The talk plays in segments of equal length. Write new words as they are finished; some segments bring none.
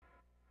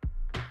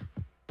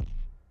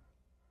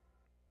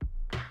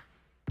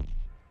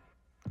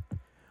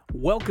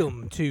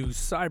Welcome to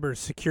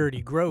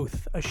Cybersecurity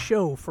Growth, a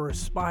show for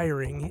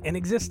aspiring and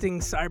existing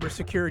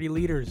cybersecurity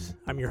leaders.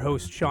 I'm your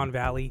host, Sean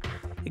Valley,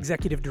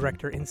 Executive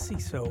Director and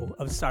CISO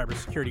of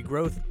Cybersecurity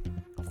Growth,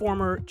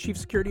 former Chief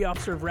Security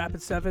Officer of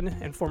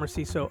Rapid7, and former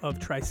CISO of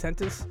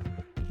Tricentis.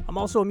 I'm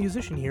also a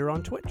musician here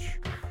on Twitch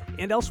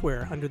and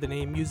elsewhere under the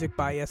name Music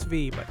by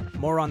SV, but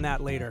more on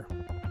that later.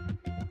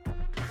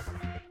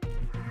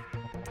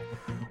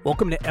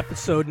 Welcome to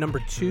episode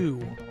number 2,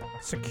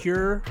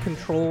 Secure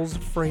Controls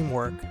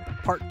Framework,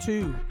 Part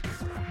 2,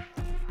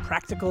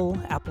 Practical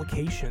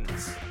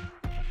Applications.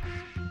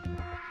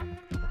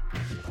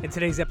 In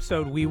today's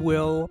episode, we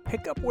will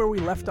pick up where we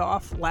left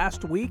off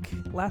last week.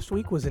 Last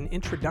week was an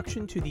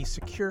introduction to the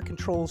Secure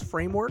Controls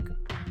Framework.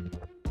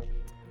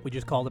 We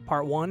just called it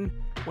Part 1,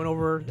 went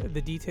over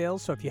the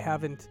details, so if you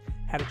haven't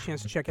had a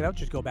chance to check it out,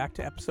 just go back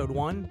to episode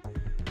 1,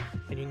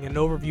 and you can get an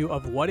overview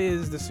of what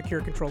is the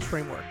Secure Controls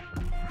Framework.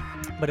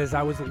 But as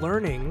I was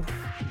learning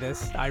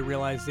this, I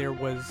realized there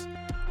was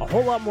a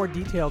whole lot more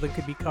detail than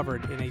could be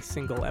covered in a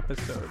single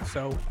episode.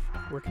 So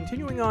we're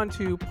continuing on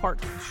to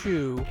part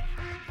 2.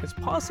 It's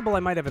possible I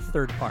might have a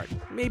third part.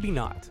 Maybe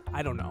not.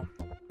 I don't know.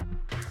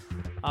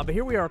 But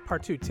here we are at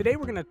part 2. Today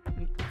we're going to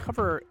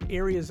cover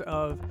areas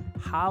of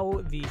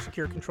how the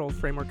Secure Controls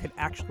Framework could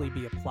actually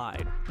be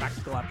applied.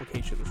 Practical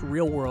applications,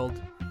 real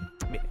world,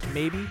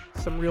 maybe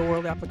some real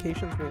world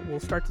applications.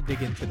 We'll start to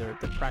dig into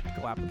the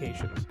practical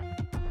applications.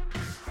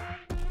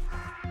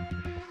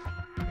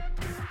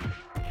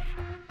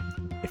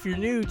 If you're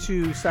new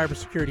to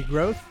Cybersecurity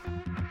Growth,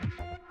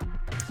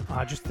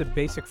 just the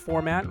basic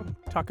format,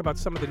 talk about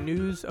some of the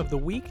news of the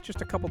week,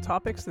 just a couple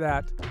topics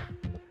that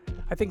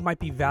I think might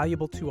be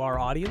valuable to our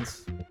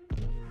audience.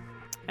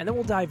 And then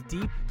we'll dive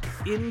deep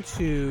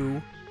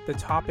into the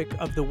topic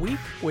of the week,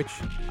 which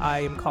I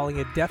am calling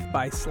it Death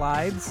by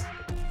Slides.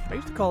 I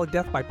used to call it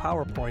Death by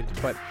PowerPoint,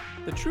 but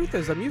the truth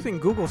is I'm using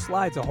Google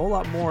Slides a whole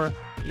lot more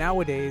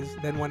nowadays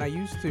than when I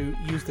used to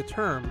use the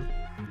term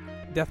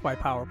Death by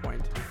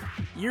PowerPoint.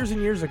 Years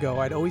and years ago,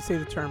 I'd always say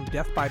the term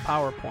Death by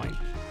PowerPoint,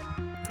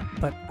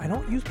 but I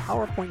don't use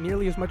PowerPoint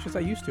nearly as much as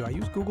I used to. I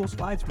use Google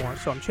Slides more,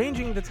 so I'm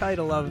changing the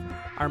title of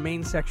our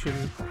main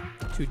section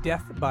to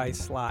Death by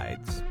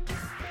Slides.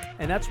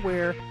 And that's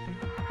where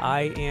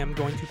I am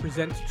going to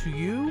present to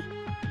you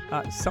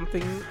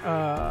something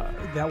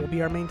that will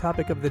be our main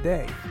topic of the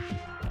day.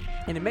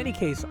 And in many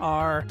cases,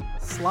 our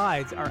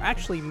slides are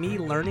actually me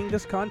learning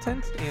this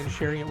content and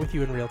sharing it with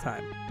you in real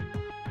time.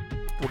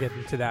 We'll get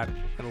into that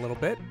in a little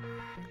bit.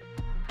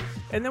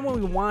 And then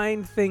when we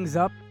wind things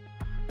up,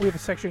 we have a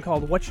section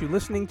called What You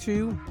Listening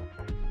To.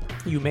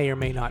 You may or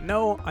may not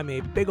know, I'm a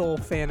big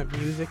old fan of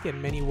music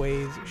in many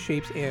ways,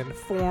 shapes, and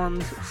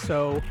forms,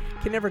 so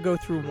can never go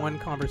through one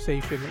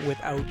conversation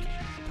without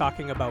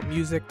talking about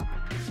music.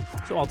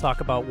 So I'll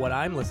talk about what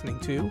I'm listening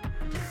to.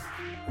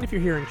 And if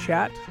you're here in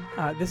chat,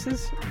 this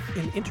is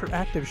an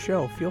interactive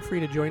show. Feel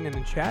free to join in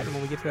and chat, and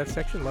when we get to that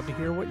section, I'd love to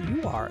hear what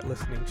you are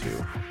listening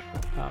to.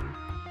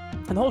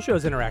 And the whole show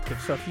is interactive,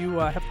 so if you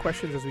have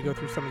questions as we go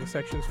through some of the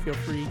sections, feel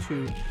free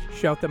to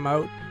shout them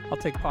out. I'll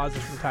take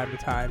pauses from time to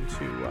time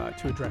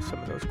to address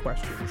some of those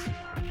questions.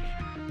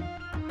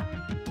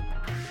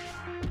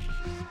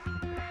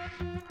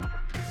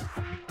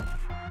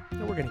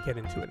 And we're going to get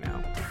into it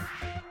now.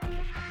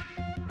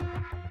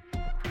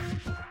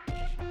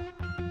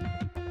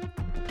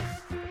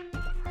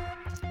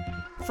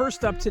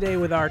 First up today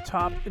with our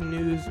top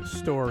news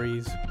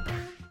stories.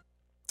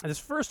 This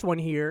first one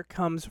here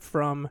comes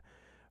from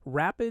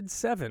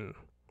Rapid7,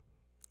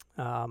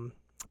 a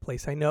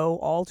place I know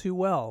all too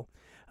well.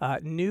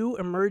 New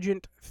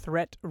Emergent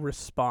Threat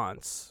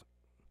Response,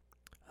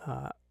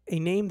 a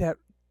name that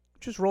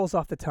just rolls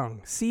off the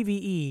tongue.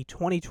 CVE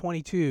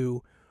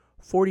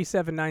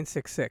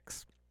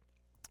 2022-47966.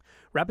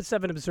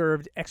 Rapid7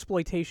 observed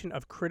exploitation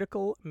of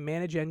critical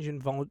manage engine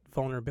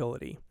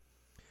vulnerability.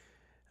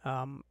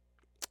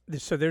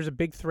 So there's a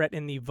big threat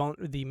in the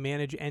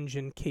manage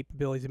engine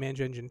capabilities, the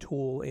manage engine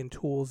tool, and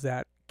tools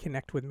that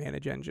connect with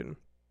manage engine.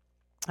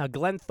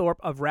 Glenn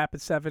Thorpe of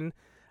Rapid7,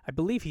 I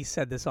believe he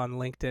said this on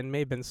LinkedIn, may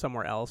have been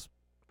somewhere else.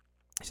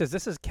 He says,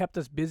 this has kept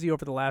us busy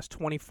over the last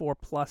 24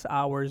 plus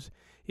hours.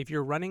 If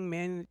you're running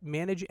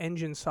manage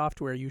engine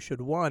software, you should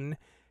 1,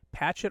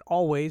 patch it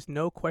always,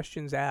 no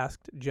questions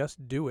asked,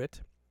 just do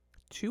it.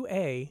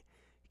 2A,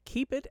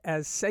 keep it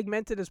as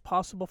segmented as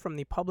possible from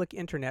the public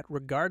internet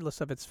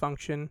regardless of its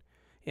function.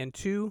 And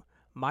 2,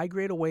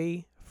 migrate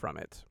away from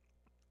it.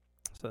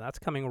 So that's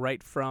coming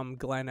right from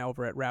Glenn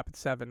over at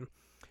Rapid7.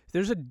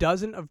 There's a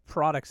dozen of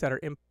products that are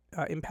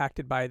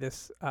impacted by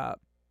this high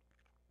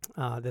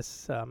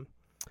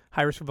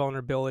risk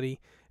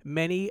vulnerability.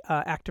 Many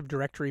Active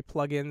Directory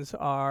plugins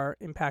are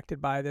impacted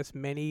by this.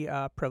 Many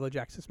privilege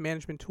access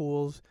management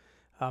tools,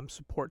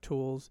 support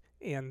tools,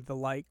 and the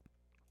like.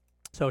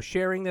 So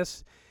sharing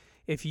this,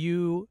 if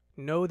you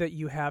know that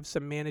you have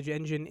some manage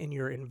engine in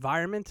your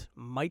environment,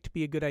 might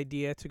be a good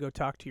idea to go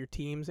talk to your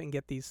teams and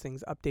get these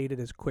things updated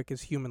as quick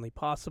as humanly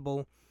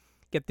possible.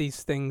 Get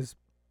these things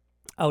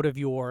out of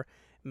your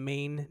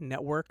main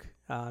network,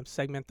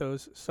 segment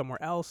those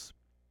somewhere else.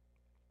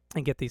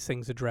 and get these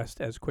things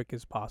addressed as quick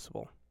as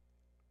possible.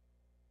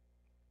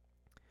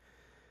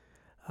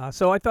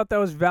 So I thought that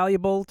was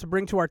valuable to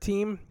bring to our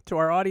team, to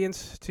our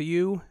audience, to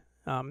you.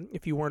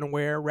 If you weren't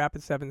aware,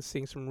 Rapid7 is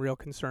seeing some real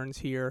concerns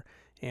here,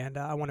 and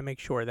I want to make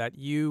sure that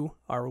you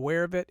are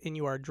aware of it and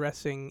you are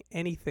addressing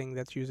anything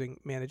that's using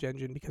Manage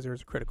Engine, because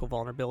there's a critical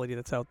vulnerability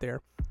that's out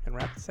there, and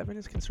Rapid7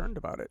 is concerned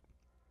about it.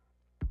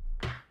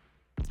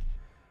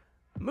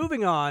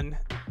 Moving on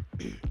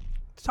to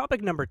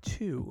topic number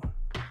 2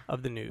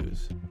 of the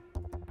news.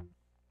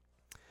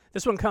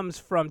 This one comes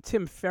from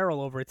Tim Farrell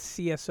over at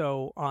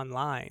CSO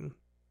Online.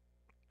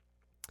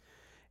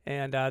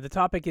 And the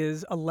topic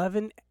is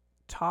 11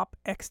 top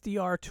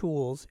XDR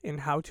tools and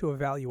how to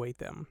evaluate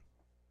them.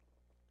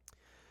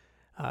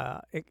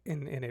 And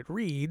it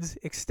reads,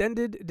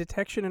 extended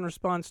detection and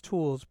response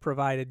tools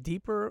provide a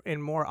deeper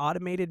and more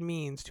automated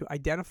means to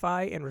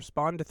identify and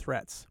respond to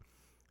threats.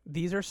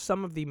 These are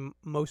some of the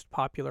most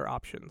popular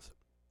options.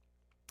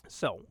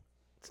 So,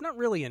 it's not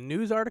really a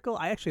news article.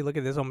 I actually look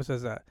at this almost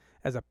as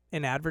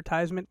an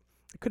advertisement.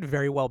 It could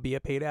very well be a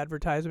paid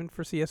advertisement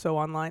for CSO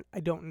Online. I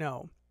don't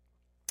know.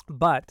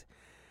 But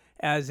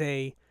as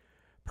a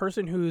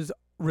person who's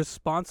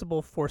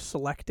responsible for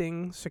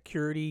selecting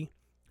security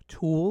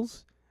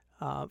tools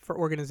for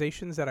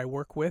organizations that I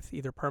work with,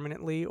 either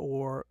permanently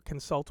or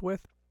consult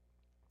with,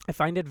 I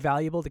find it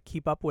valuable to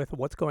keep up with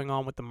what's going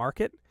on with the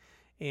market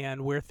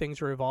and where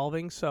things are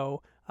evolving.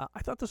 So I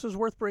thought this was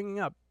worth bringing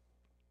up.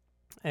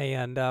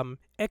 And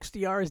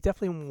XDR is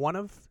definitely one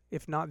of,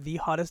 if not the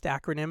hottest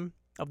acronym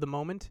of the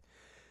moment.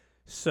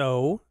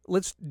 So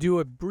let's do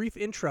a brief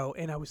intro,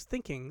 and I was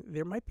thinking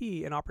there might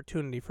be an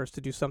opportunity for us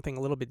to do something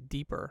a little bit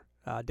deeper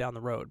down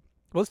the road.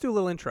 Well, let's do a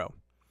little intro.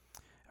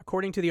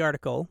 According to the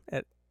article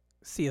at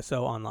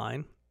CSO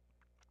Online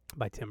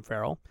by Tim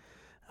Farrell,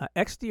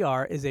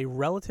 XDR is a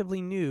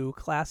relatively new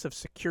class of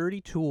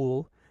security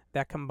tool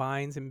that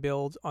combines and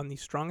builds on the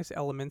strongest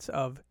elements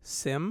of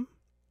SIEM,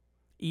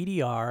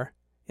 EDR,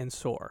 and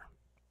SOAR.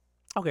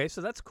 Okay,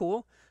 so that's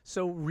cool.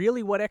 So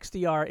really what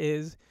XDR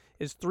is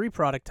 3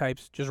 product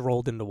types just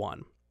rolled into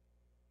one.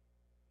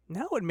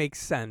 Now it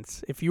makes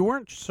sense. If you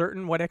weren't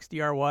certain what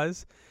XDR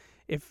was,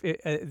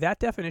 that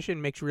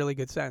definition makes really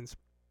good sense.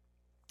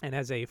 And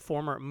as a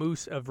former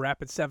moose of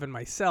Rapid7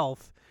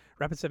 myself,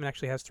 Rapid7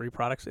 actually has 3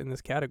 products in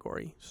this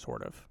category,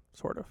 sort of.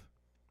 They're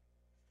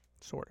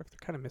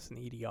kind of missing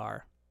the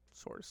EDR.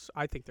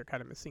 I think they're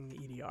kind of missing the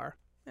EDR.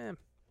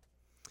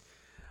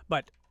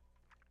 But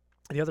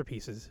the other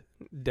pieces,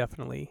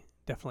 definitely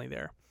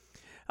there.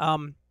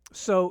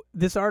 So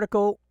this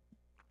article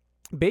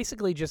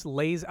basically just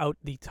lays out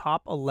the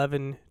top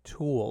 11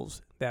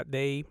 tools that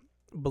they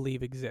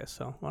believe exist.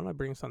 So why don't I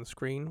bring this on the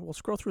screen? We'll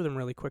scroll through them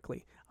really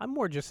quickly. I'm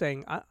more just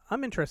saying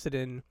I'm interested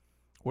in,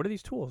 what are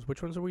these tools?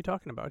 Which ones are we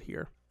talking about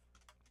here?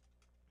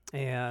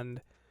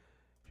 And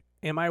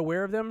am I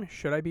aware of them?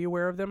 Should I be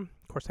aware of them?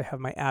 Of course, I have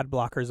my ad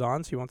blockers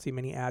on, so you won't see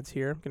many ads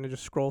here. I'm going to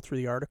just scroll through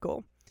the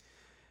article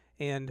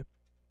and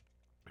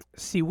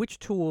see which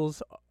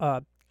tools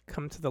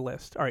come to the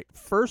list. All right,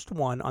 first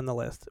one on the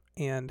list,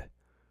 and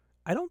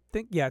I don't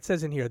think, it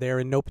says in here, they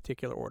are in no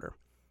particular order.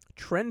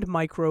 Trend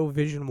Micro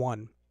Vision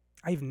 1.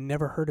 I've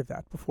never heard of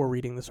that before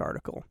reading this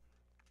article.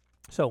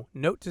 So,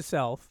 note to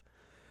self,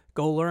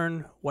 go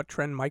learn what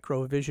Trend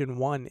Micro Vision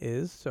 1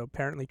 is. So,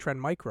 apparently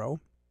Trend Micro,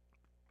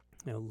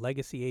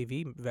 legacy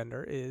AV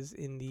vendor, is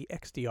in the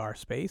XDR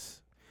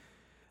space.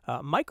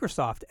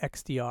 Microsoft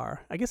XDR.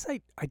 I guess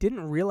I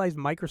didn't realize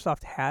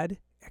Microsoft had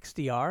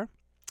XDR,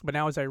 but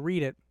now as I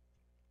read it,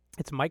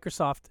 it's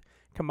Microsoft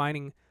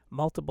combining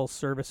multiple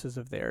services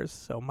of theirs.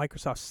 So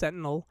Microsoft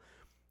Sentinel,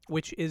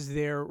 which is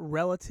their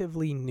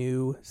relatively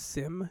new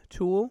SIEM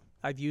tool.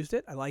 I've used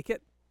it. I like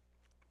it.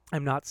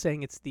 I'm not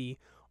saying it's the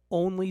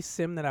only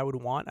SIEM that I would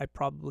want. I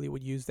probably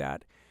would use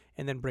that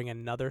and then bring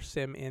another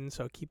SIEM in,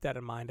 so keep that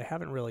in mind. I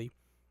haven't really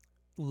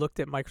looked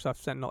at Microsoft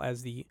Sentinel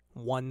as the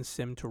one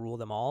SIEM to rule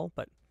them all,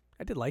 but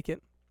I did like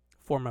it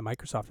for my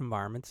Microsoft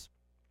environments.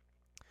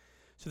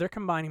 So they're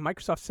combining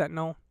Microsoft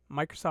Sentinel,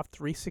 Microsoft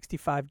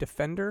 365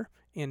 Defender,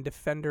 and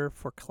Defender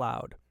for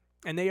Cloud.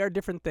 And they are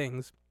different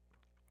things.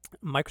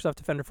 Microsoft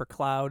Defender for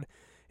Cloud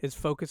is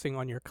focusing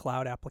on your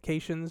cloud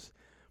applications.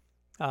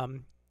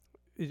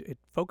 It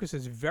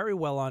focuses very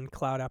well on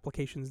cloud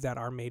applications that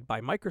are made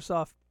by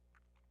Microsoft,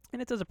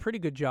 and it does a pretty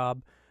good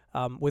job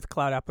with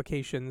cloud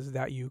applications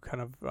that you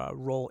kind of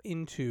roll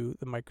into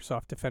the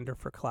Microsoft Defender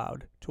for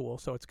Cloud tool.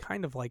 So it's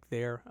kind of like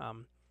their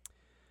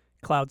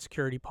cloud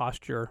security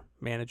posture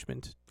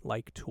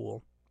management-like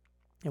tool.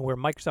 And where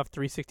Microsoft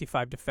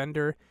 365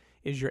 Defender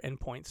is your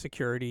endpoint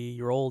security,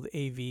 your old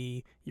AV,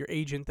 your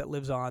agent that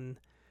lives on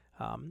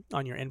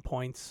your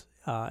endpoints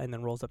and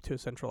then rolls up to a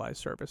centralized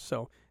service.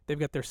 So they've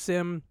got their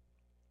SIEM,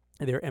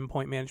 their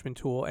endpoint management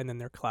tool, and then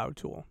their cloud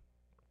tool.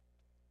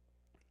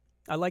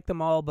 I like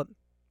them all, but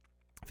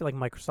I feel like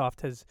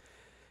Microsoft has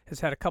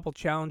had a couple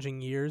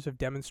challenging years of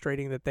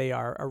demonstrating that they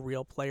are a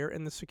real player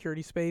in the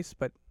security space.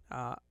 But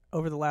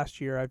over the last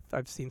year,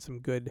 I've seen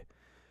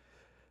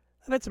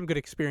I've had some good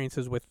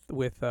experiences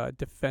with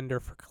Defender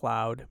for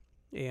Cloud,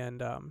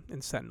 and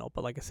Sentinel.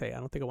 But like I say, I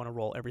don't think I want to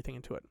roll everything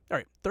into it. All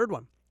right, third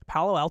one,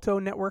 Palo Alto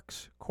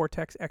Networks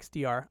Cortex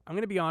XDR. I'm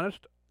going to be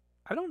honest,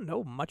 I don't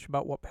know much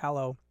about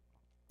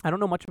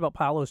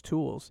Palo's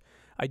tools.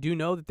 I do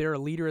know that they're a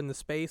leader in the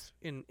space,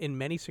 in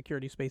many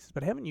security spaces,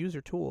 but I haven't used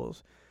their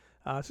tools.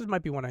 This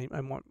might be one I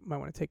might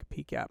want to take a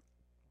peek at.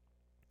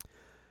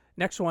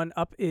 Next one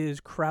up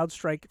is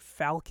CrowdStrike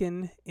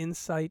Falcon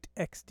Insight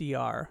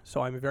XDR.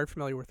 So I'm very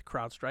familiar with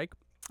CrowdStrike.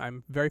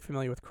 I'm very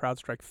familiar with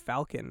CrowdStrike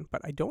Falcon,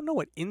 but I don't know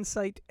what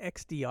Insight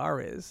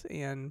XDR is.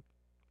 And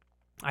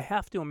I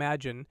have to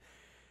imagine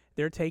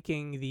they're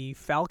taking the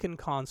Falcon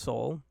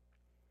console,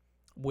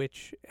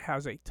 which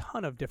has a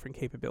ton of different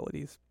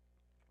capabilities,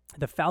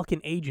 the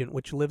Falcon agent,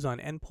 which lives on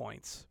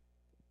endpoints,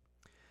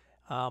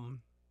 and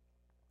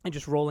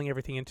just rolling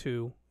everything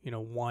into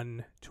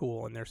one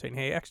tool. And they're saying,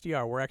 hey,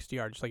 XDR, we're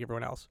XDR, just like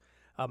everyone else.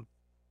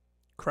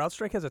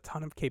 CrowdStrike has a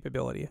ton of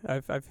capability.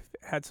 I've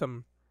had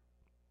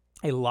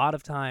a lot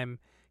of time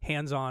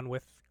hands-on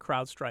with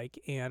CrowdStrike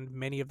and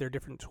many of their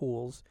different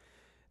tools.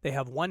 They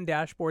have one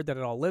dashboard that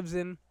it all lives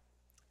in.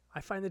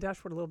 I find the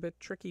dashboard a little bit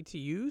tricky to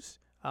use,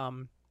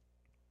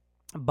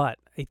 but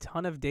a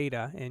ton of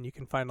data, and you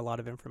can find a lot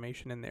of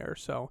information in there.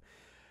 So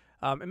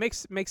it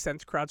makes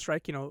sense.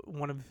 CrowdStrike,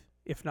 one of,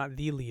 if not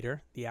the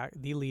leader,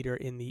 the leader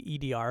in the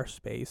EDR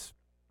space.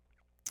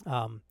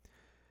 I'm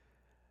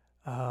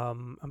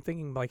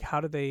thinking, like,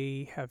 how do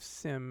they have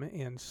SIM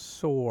and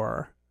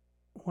SOAR?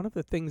 One of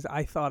the things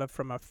I thought of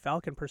from a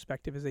Falcon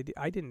perspective is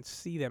I didn't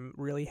see them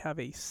really have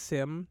a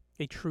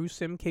true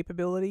SIM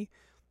capability,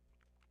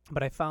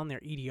 but I found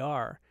their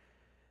EDR,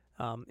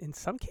 in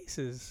some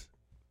cases,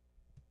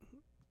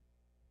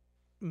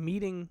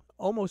 meeting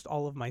almost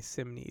all of my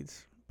SIM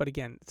needs. But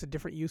again, it's a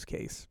different use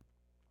case.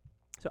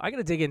 So I got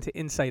to dig into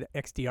Insight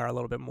XDR a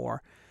little bit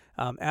more.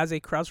 As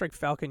a CrowdStrike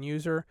Falcon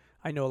user,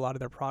 I know a lot of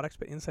their products,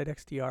 but Insight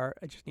XDR,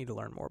 I just need to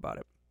learn more about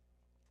it.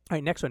 All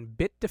right, next one,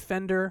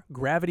 Bitdefender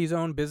Gravity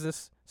Zone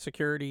Business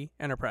Security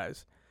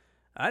Enterprise.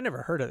 I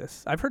never heard of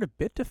this. I've heard of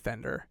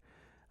Bitdefender.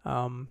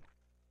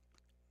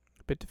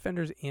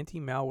 Bitdefender's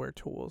anti-malware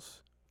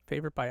tools,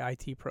 favored by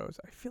IT pros.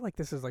 I feel like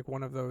this is like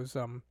one of those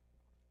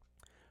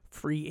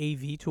free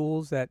AV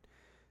tools that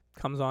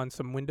comes on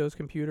some Windows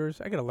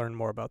computers. I got to learn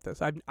more about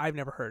this. I've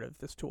never heard of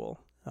this tool.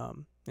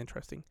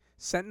 Interesting.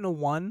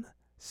 SentinelOne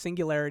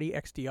Singularity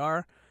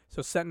XDR.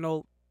 So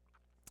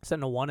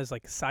SentinelOne is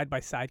like a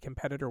side-by-side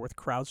competitor with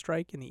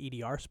CrowdStrike in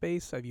the EDR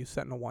space. I've used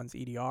SentinelOne's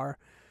EDR.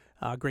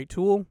 Great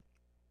tool.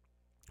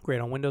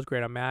 Great on Windows,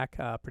 great on Mac,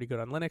 pretty good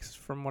on Linux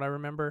from what I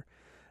remember.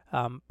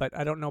 But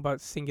I don't know about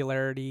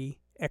Singularity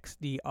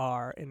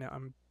XDR, and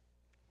I'm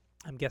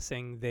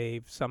guessing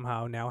they've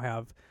somehow now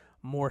have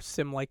more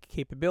SIM-like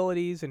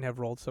capabilities and have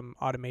rolled some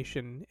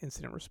automation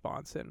incident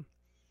response in.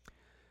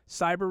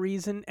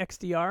 Cybereason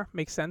XDR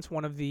makes sense.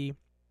 One of the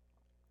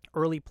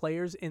early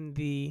players in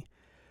the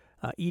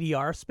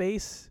EDR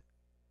space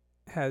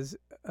has,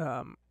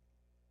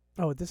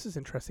 this is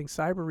interesting.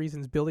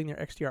 Cybereason's building their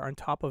XDR on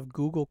top of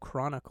Google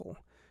Chronicle,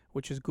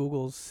 which is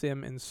Google's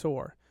SIM and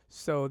SOAR.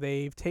 So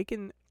they've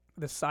taken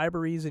the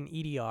Cybereason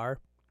EDR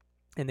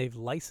and they've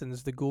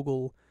licensed the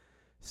Google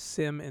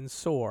SIM and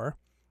SOAR,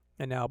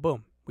 and now,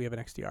 boom, we have an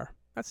XDR.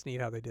 That's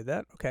neat how they did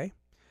that. Okay.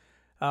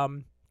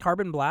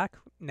 Carbon Black,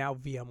 now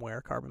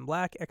VMware Carbon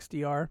Black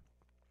XDR.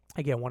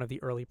 Again, one of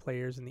the early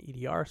players in the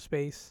EDR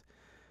space.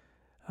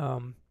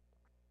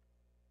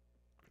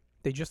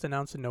 They just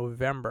announced in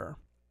November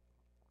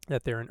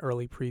that they're an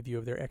early preview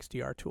of their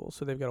XDR tools,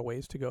 so they've got a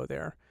ways to go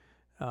there.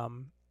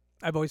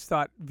 I've always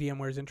thought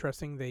VMware is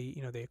interesting.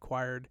 They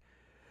acquired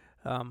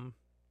an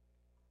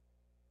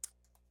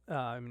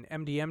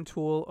MDM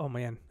tool. Oh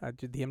man,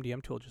 the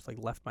MDM tool just like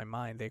left my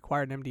mind. They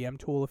acquired an MDM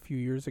tool a few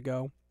years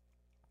ago,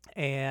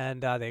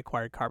 and they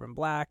acquired Carbon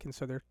Black, and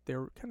so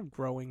they're kind of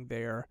growing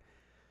their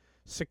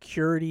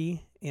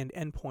security and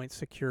endpoint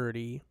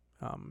security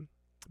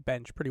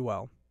bench pretty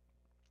well.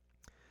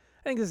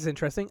 I think this is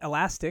interesting.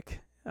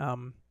 Elastic,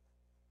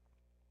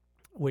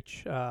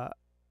 which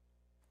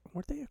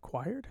weren't they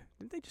acquired?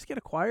 Didn't they just get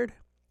acquired?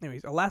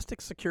 Anyways,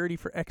 Elastic Security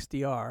for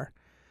XDR.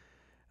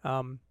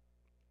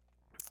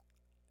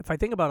 If I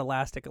think about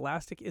Elastic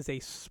is a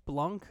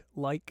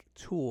Splunk-like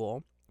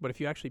tool, but if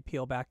you actually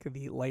peel back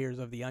the layers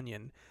of the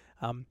onion,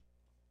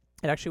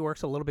 it actually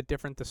works a little bit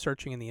different. The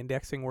searching and the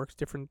indexing works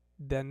different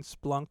than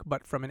Splunk,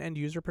 but from an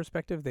end-user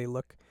perspective, they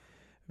look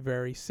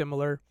very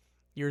similar.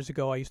 Years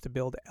ago, I used to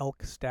build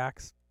Elk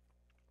stacks,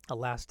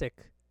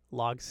 Elastic,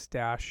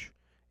 Logstash,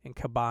 and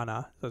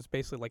Kibana. So it's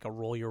basically like a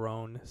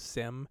roll-your-own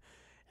SIM.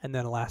 And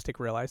then Elastic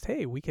realized,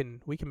 hey, we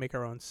can make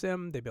our own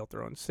SIM. They built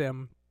their own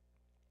SIM,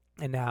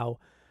 and now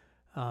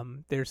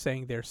they're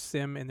saying their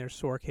SIM and their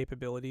SOAR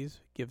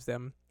capabilities gives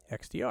them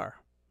XDR.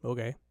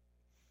 Okay.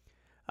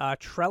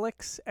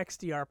 Trellix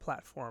XDR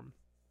platform.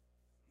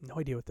 No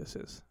idea what this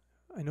is.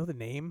 I know the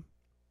name.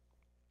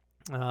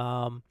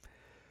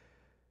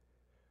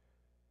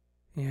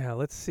 Yeah,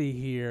 let's see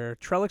here.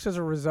 Trellix is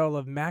a result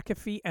of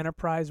McAfee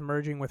Enterprise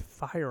merging with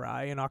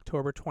FireEye in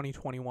October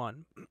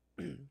 2021.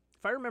 If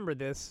I remember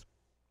this,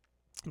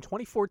 In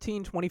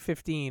 2014,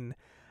 2015,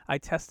 I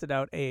tested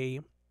out a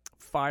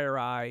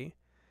FireEye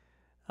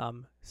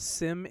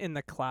SIM in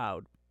the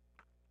cloud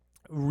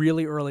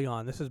really early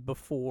on. This is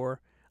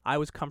before I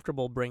was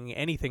comfortable bringing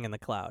anything in the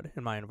cloud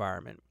in my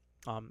environment.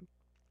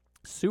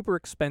 Super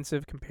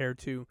expensive compared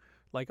to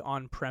like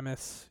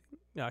on-premise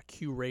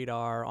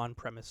QRadar,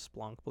 on-premise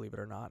Splunk, believe it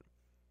or not.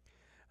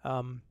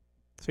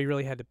 So you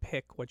really had to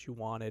pick what you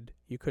wanted.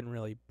 You couldn't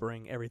really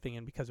bring everything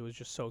in because it was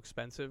just so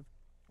expensive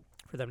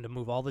for them to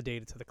move all the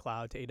data to the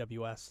cloud, to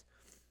AWS.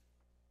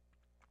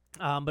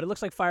 But it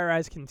looks like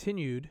FireEye's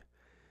continued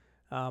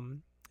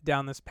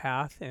down this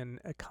path, and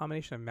a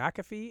combination of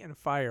McAfee and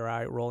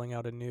FireEye rolling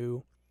out a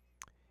new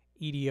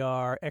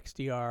EDR,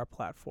 XDR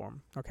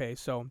platform. Okay,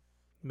 so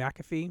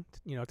McAfee,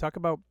 talk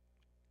about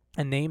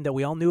a name that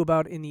we all knew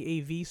about in the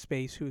AV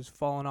space who's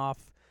fallen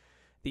off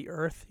the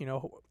earth.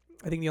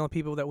 I think the only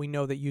people that we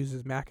know that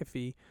uses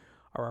McAfee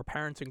are our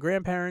parents and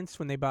grandparents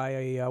when they buy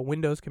a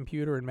Windows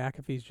computer, and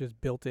McAfee's just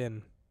built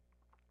in.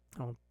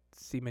 I don't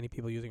see many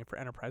people using it for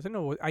enterprise. I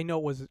know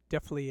it was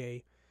definitely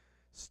a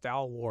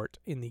stalwart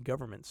in the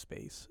government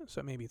space,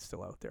 so maybe it's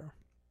still out there.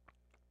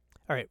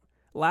 All right,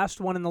 last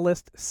one in the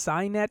list,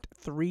 Cynet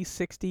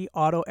 360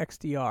 Auto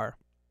XDR.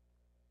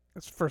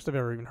 That's the first I've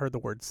ever even heard the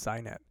word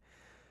Cynet.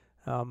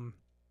 I'll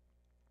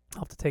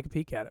have to take a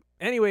peek at it.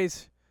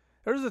 Anyways,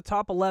 those are the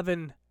top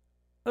 11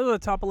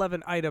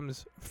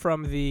 items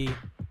from the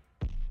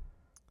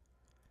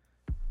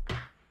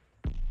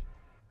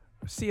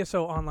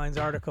CSO Online's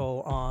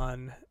article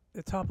on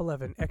the top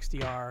 11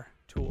 XDR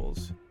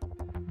tools.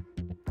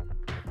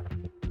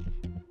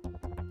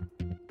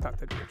 Thought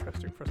that'd be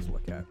interesting for us to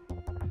look at.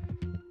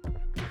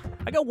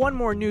 I got one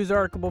more news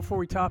article before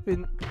we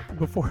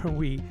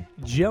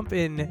jump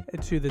in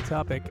to the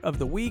topic of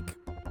the week.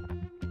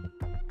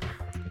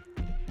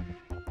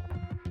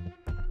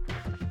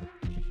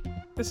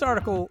 This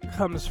article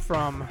comes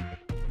from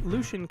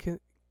Lucian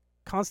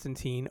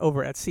Constantine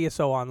over at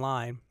CSO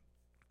Online,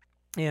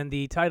 and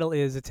the title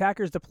is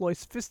Attackers Deploy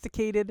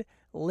Sophisticated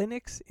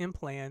Linux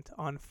Implant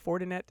on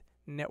Fortinet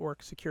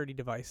Network Security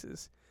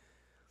Devices.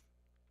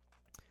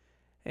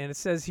 And it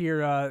says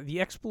here,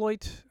 the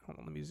exploit, hold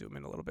on, let me zoom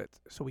in a little bit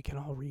so we can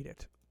all read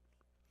it.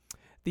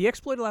 The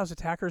exploit allows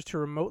attackers to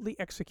remotely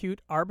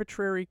execute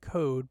arbitrary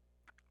code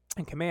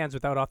and commands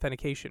without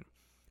authentication.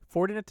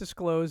 Fortinet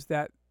disclosed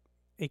that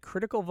a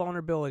critical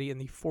vulnerability in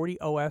the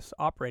FortiOS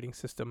operating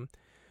system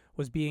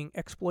was being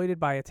exploited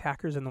by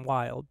attackers in the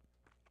wild.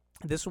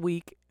 This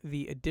week,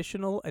 the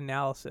additional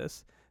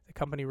analysis, the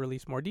company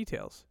released more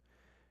details.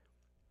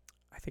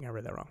 I think I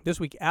read that wrong. This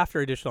week, after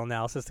additional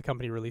analysis, the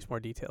company released more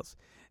details.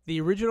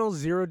 The original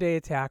zero-day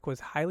attack was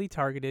highly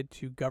targeted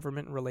to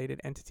government-related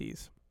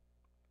entities.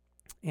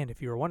 And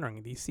if you were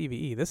wondering, the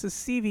CVE, this is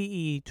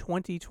CVE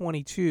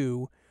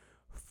 2022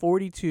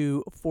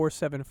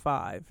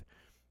 42475.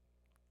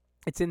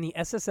 It's in the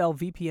SSL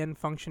VPN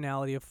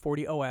functionality of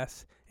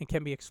FortiOS and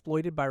can be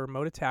exploited by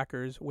remote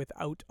attackers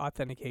without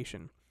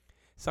authentication.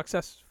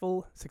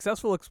 Successful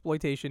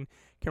exploitation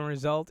can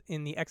result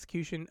in the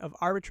execution of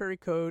arbitrary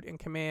code and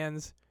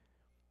commands.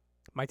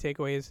 My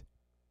takeaway is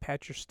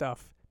patch your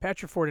stuff.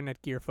 Patch your Fortinet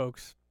gear,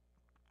 folks.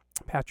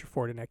 Patch your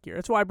Fortinet gear.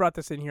 That's why I brought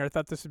this in here. I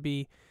thought this would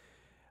be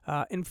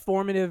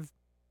informative,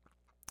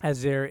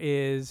 as there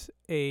is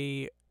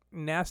a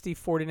nasty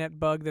Fortinet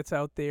bug that's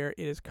out there.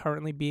 It is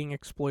currently being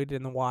exploited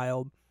in the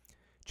wild.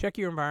 Check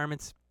your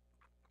environments.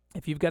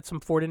 If you've got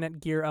some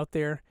Fortinet gear out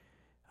there,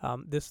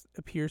 this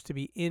appears to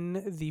be in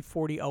the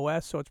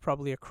FortiOS, so it's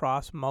probably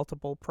across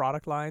multiple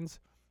product lines.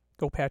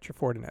 Go patch your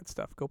Fortinet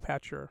stuff. Go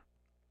patch your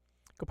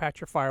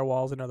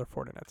firewalls and other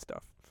Fortinet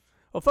stuff.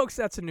 Well, folks,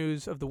 that's the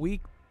news of the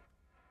week.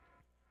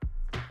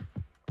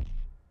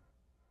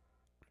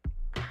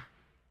 We're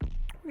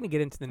going to get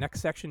into the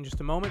next section in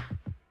just a moment.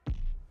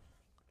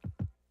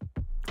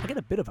 I get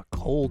a bit of a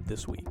cold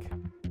this week. A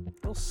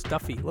little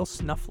stuffy, a little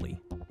snuffly.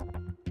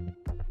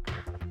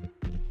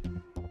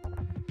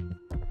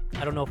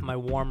 I don't know if my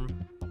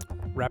warm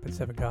Rapid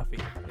 7 coffee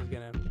is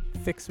going to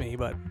fix me,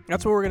 but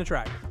that's what we're going to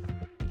try.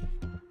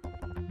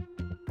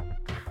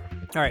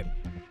 All right.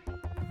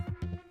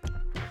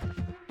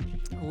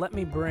 Let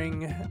me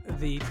bring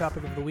the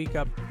topic of the week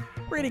up.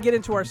 We're going to get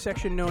into our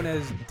section known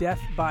as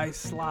Death by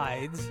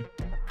Slides.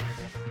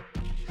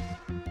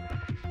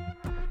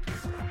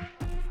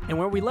 And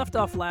where we left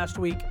off last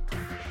week,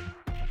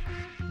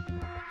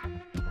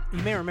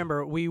 you may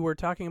remember we were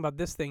talking about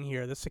this thing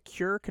here, the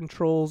Secure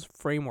Controls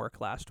Framework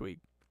last week.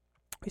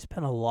 We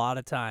spent a lot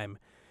of time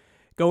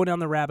going down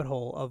the rabbit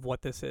hole of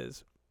what this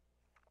is.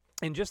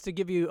 And just to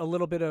give you a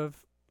little bit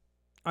of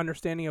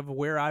understanding of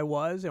where I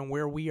was and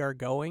where we are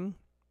going,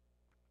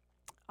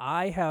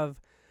 I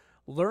have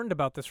learned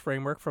about this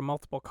framework from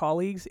multiple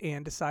colleagues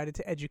and decided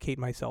to educate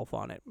myself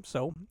on it.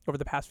 So over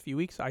the past few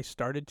weeks, I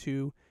started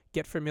to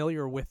get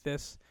familiar with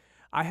this.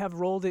 I have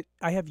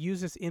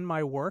used this in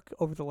my work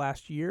over the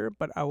last year,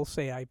 but I will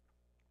say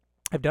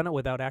I've done it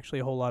without actually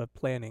a whole lot of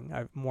planning. I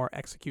have more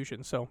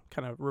execution, so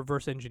kind of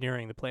reverse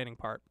engineering the planning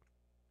part.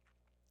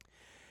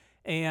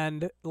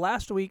 And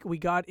last week we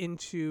got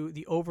into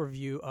the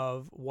overview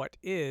of what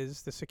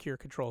is the Secure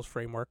Controls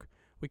Framework.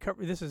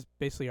 This is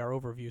basically our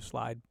overview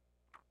slide.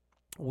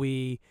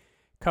 We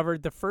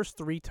covered the first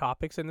 3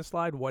 topics in the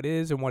slide: what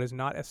is and what is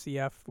not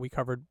SCF. We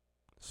covered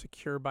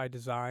secure by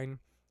design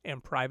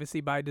and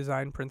privacy by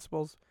design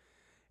principles.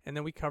 And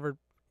then we covered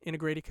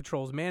integrated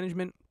controls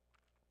management,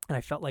 and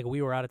I felt like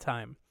we were out of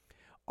time.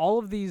 All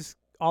of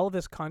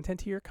this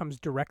content here comes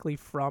directly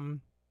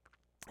from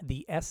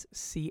the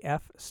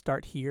SCF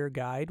Start Here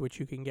guide, which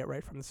you can get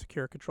right from the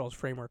Secure Controls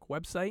Framework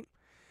website.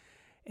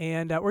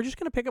 And we're just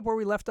going to pick up where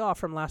we left off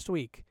from last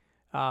week.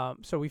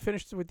 So we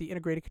finished with the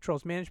integrated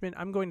controls management.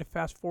 I'm going to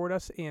fast forward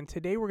us, and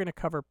today we're going to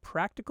cover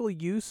practical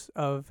use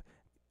of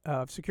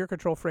Secure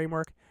Control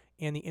Framework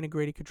and the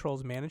integrated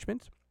controls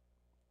management.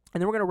 And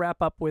then we're going to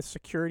wrap up with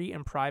security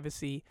and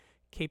privacy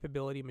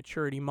capability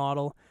maturity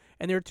model.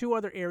 And there are 2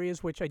 other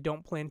areas which I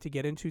don't plan to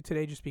get into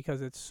today just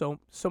because it's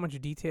so much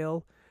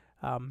detail.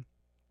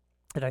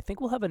 And I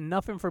think we'll have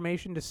enough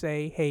information to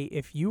say, hey,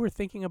 if you were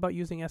thinking about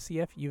using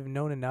SCF, you've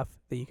known enough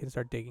that you can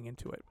start digging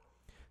into it.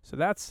 So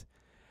that's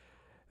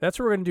what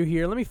we're going to do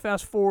here. Let me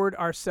fast forward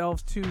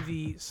ourselves to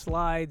the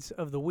slides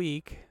of the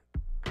week.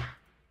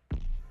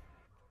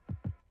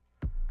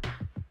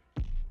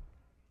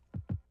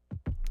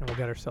 And we'll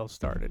get ourselves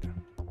started.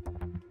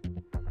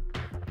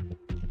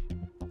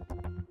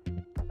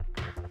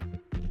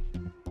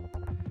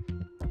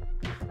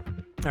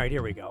 All right,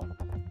 here we go.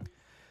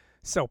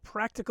 So,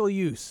 practical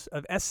use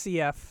of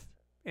SCF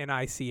and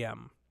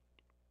ICM.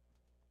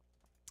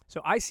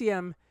 So,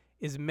 ICM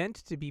is meant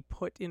to be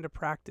put into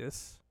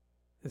practice.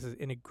 This is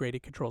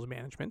integrated controls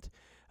management.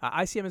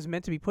 ICM is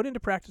meant to be put into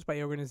practice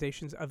by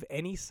organizations of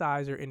any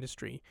size or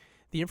industry.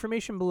 The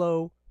information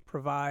below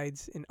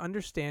provides an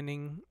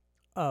understanding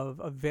of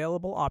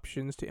available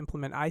options to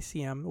implement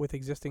ICM with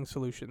existing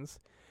solutions.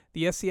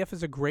 The SCF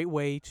is a great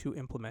way to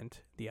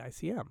implement the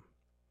ICM.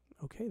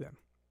 Okay, then.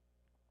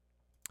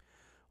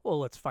 Well,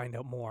 let's find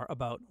out more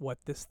about what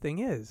this thing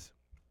is.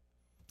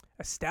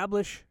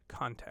 Establish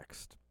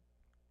context.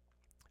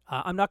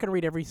 I'm not going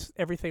to read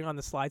everything on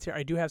the slides here.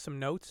 I do have some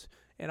notes,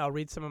 and I'll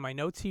read some of my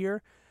notes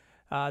here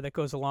that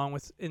goes along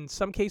with, in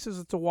some cases,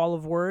 it's a wall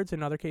of words.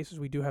 In other cases,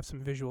 we do have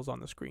some visuals on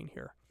the screen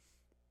here.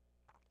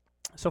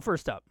 So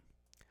first up,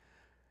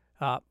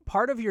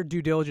 part of your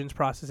due diligence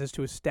process is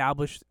to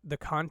establish the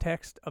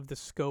context of the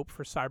scope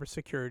for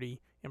cybersecurity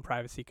and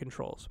privacy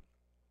controls.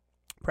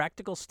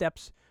 Practical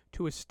steps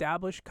to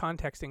establish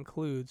context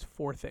includes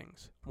 4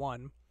 things.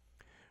 1,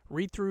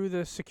 read through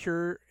the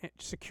secure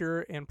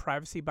and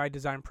privacy by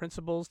design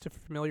principles to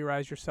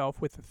familiarize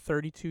yourself with the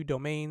 32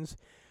 domains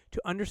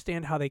to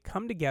understand how they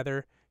come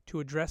together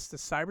to address the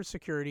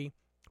cybersecurity,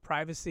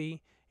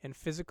 privacy, and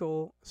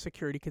physical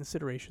security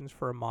considerations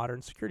for a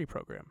modern security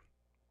program.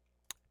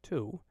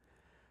 2,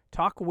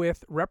 talk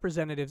with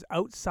representatives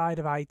outside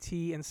of IT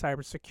and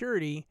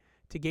cybersecurity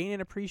to gain an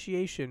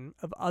appreciation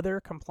of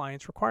other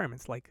compliance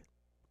requirements, like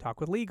talk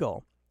with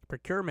legal,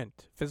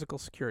 procurement, physical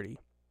security.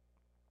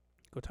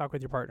 Go talk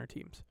with your partner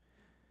teams.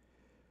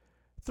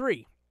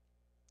 3,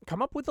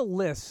 come up with a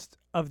list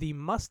of the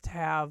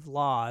must-have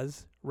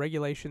laws,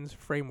 regulations,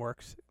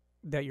 frameworks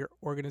that your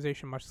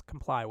organization must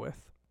comply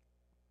with.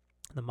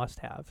 The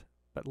must-have,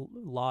 but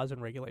laws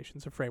and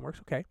regulations and frameworks,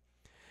 okay.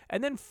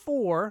 And then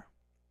 4,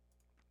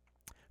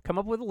 come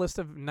up with a list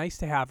of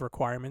nice-to-have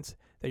requirements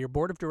that your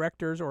board of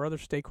directors or other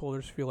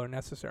stakeholders feel are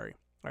necessary.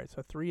 All right,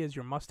 so 3 is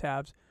your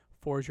must-haves,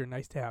 4 is your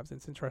nice-to-haves.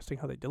 It's interesting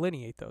how they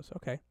delineate those,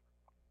 okay.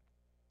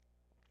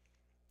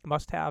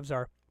 Must-haves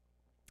are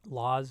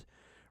laws,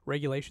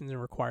 regulations,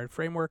 and required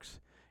frameworks.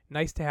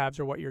 Nice-to-haves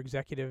are what your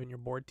executive and your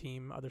board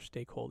team, other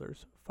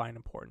stakeholders find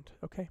important.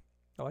 Okay,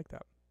 I like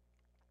that.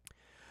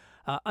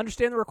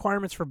 Understand the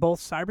requirements for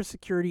both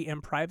cybersecurity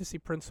and privacy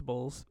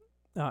principles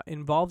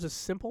involves a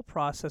simple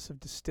process of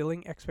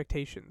distilling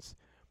expectations.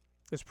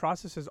 This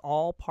process is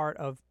all part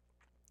of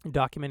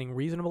documenting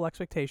reasonable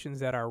expectations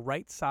that are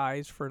right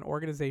sized for an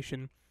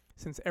organization,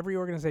 since every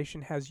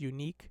organization has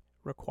unique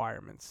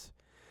requirements.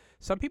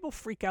 Some people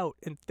freak out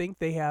and think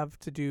they have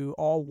to do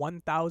all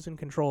 1,000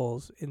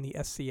 controls in the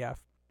SCF.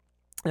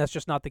 That's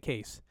just not the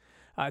case.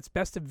 It's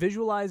best to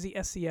visualize the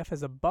SCF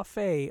as a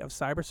buffet of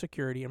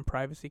cybersecurity and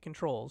privacy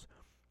controls,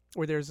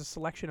 where there's a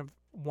selection of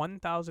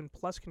 1,000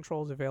 plus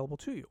controls available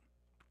to you.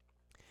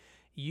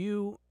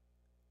 You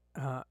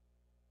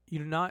do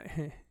not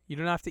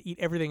have to eat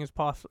everything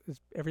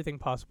everything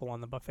possible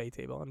on the buffet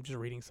table. I'm just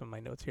reading some of my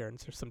notes here, and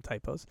there's some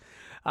typos.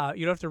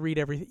 You don't have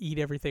to eat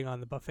everything on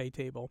the buffet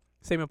table.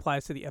 Same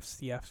applies to the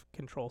SCF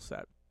control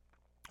set.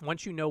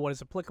 Once you know what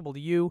is applicable to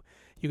you,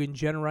 you can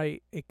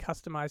generate a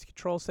customized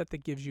control set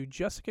that gives you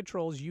just the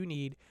controls you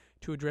need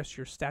to address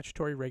your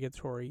statutory,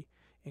 regulatory,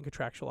 and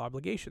contractual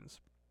obligations.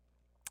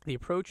 The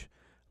approach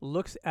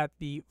looks at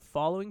the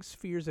following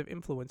spheres of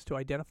influence to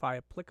identify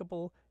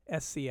applicable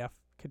SCF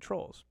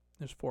controls.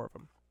 There's 4 of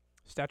them: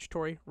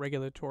 statutory,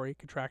 regulatory,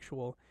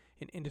 contractual,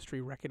 and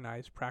industry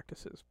recognized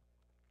practices.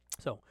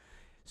 So,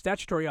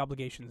 statutory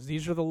obligations,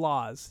 these are the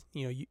laws,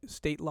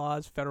 state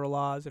laws, federal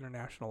laws,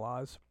 international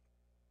laws.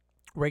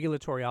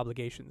 Regulatory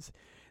obligations.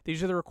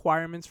 These are the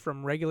requirements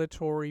from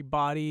regulatory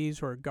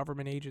bodies or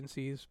government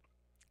agencies.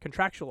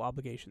 Contractual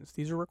obligations.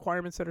 These are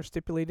requirements that are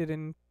stipulated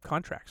in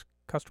contracts,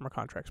 customer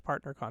contracts,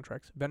 partner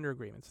contracts, vendor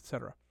agreements,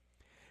 etc.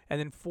 And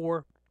then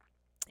 4,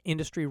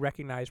 industry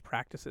recognized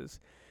practices.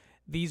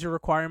 These are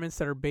requirements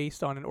that are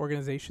based on an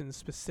organization's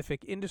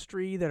specific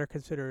industry that are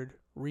considered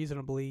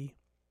reasonably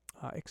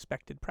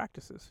expected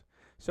practices.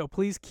 So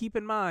please keep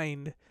in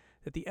mind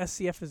that the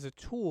SCF is a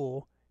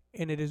tool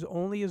and it is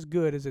only as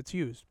good as it's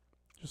used.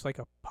 Just like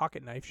a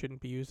pocket knife shouldn't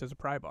be used as a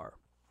pry bar.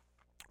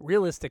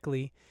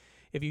 Realistically,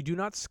 if you do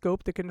not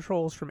scope the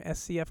controls from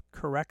SCF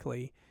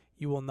correctly,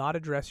 you will not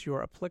address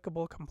your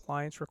applicable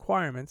compliance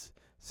requirements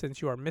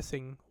since you are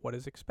missing what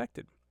is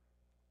expected.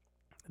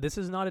 This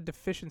is not a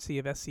deficiency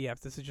of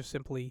SCF. This is just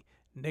simply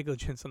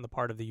negligence on the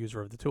part of the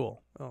user of the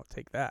tool. Oh,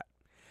 take that.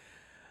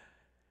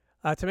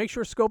 To make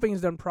sure scoping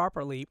is done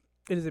properly,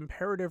 it is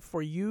imperative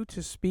for you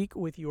to speak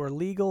with your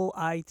legal,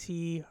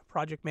 IT,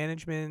 project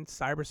management,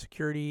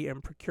 cybersecurity,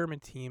 and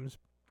procurement teams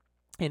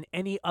and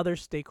any other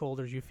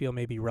stakeholders you feel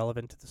may be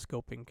relevant to the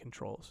scoping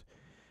controls.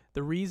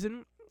 The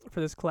reason for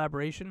this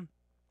collaboration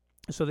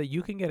is so that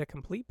you can get a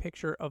complete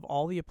picture of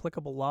all the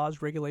applicable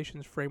laws,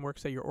 regulations,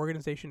 frameworks that your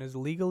organization is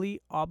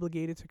legally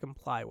obligated to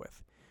comply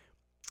with.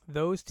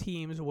 Those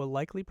teams will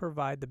likely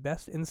provide the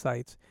best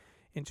insights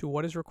into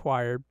what is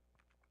required,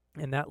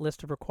 and that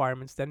list of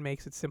requirements then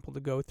makes it simple to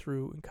go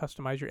through and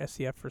customize your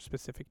SCF for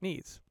specific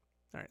needs.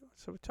 All right,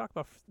 so we'll talk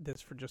about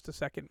this for just a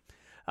second.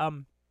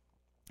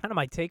 Kind of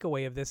my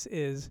takeaway of this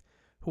is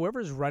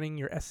whoever's running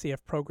your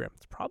SCF program,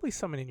 it's probably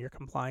someone in your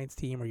compliance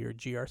team or your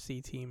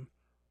GRC team.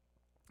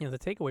 You know, the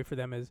takeaway for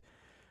them is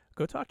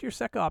go talk to your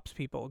SecOps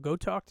people, go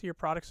talk to your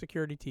product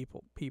security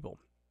people,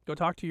 go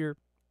talk to your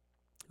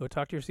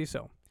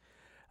CISO.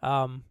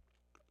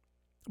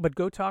 But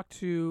go talk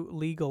to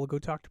legal, go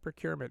talk to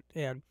procurement,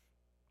 and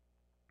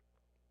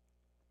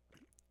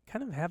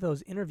kind of have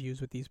those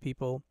interviews with these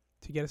people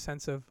to get a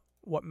sense of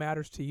what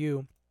matters to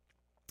you,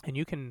 and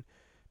you can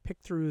pick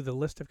through the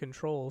list of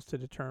controls to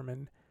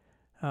determine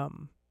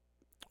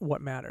what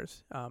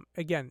matters.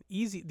 Again,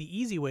 the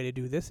easy way to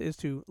do this is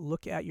to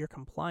look at your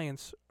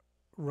compliance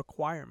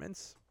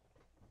requirements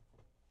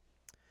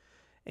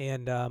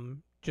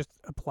and just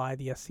apply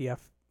the SCF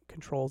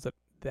controls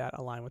that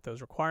align with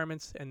those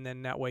requirements, and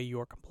then that way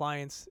your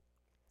compliance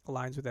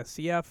aligns with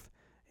SCF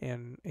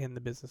and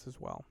the business as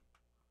well.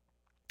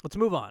 Let's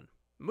move on.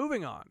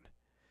 Moving on.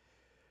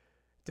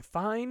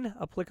 Define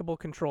applicable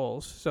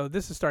controls. So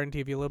this is starting to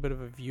give you a little bit of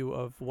a view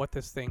of what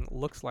this thing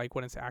looks like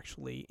when it's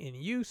actually in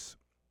use.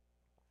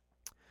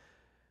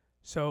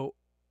 So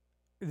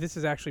this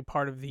is actually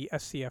part of the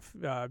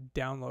SCF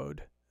download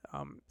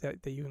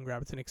that you can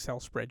grab. It's an Excel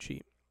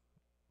spreadsheet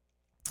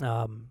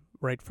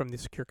right from the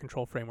Secure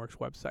Control Frameworks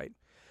website.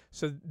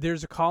 So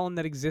there's a column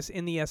that exists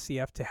in the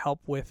SCF to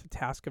help with the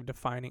task of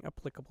defining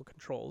applicable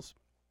controls.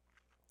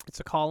 It's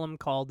a column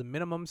called the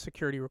Minimum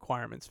Security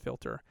Requirements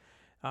filter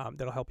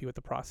that'll help you with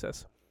the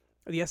process.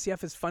 The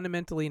SCF is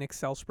fundamentally an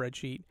Excel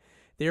spreadsheet.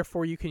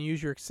 Therefore, you can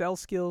use your Excel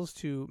skills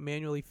to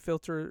manually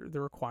filter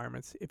the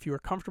requirements. If you are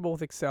comfortable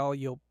with Excel,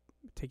 you'll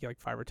take you like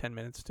 5 or 10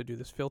 minutes to do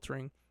this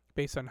filtering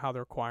based on how the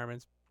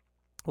requirements,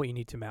 what you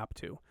need to map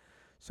to.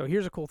 So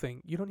here's a cool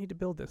thing. You don't need to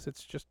build this.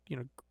 It's just,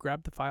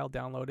 grab the file,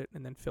 download it,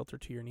 and then filter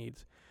to your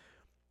needs.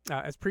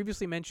 As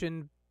previously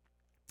mentioned,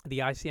 the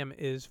ICM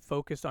is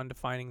focused on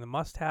defining the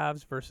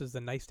must-haves versus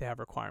the nice-to-have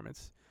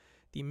requirements.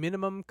 The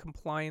minimum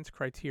compliance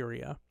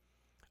criteria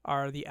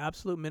are the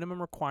absolute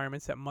minimum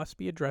requirements that must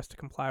be addressed to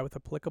comply with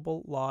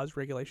applicable laws,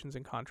 regulations,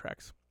 and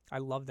contracts. I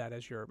love that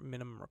as your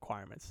minimum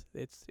requirements.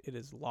 It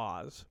is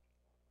laws.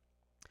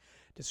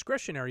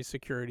 Discretionary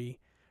security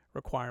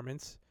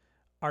requirements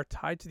are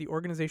tied to the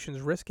organization's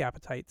risk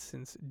appetite,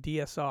 since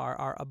DSR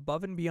are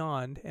above and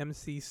beyond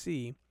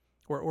MCC,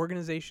 where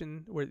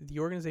the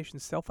organization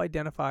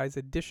self-identifies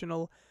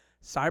additional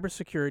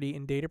cybersecurity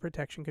and data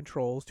protection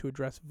controls to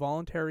address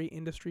voluntary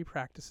industry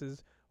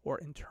practices or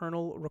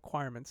internal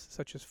requirements,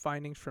 such as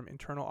findings from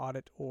internal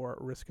audit or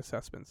risk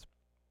assessments.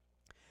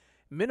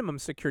 Minimum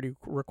security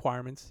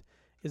requirements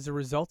is the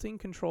resulting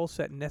control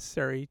set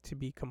necessary to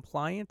be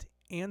compliant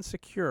and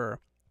secure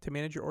to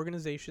manage your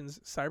organization's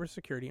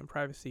cybersecurity and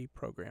privacy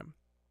program.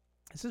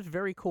 This is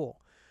very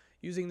cool.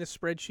 Using this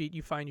spreadsheet,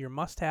 you find your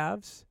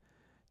must-haves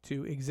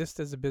to exist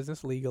as a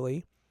business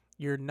legally,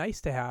 your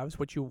nice-to-haves,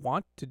 what you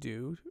want to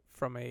do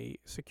from a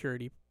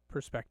security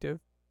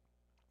perspective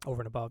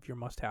over and above your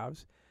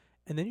must-haves,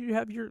 and then you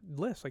have your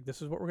list. Like,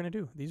 this is what we're going to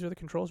do. These are the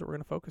controls that we're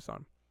going to focus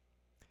on.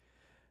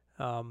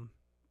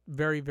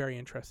 Very, very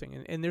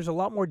interesting. And there's a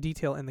lot more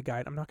detail in the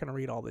guide. I'm not going to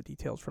read all the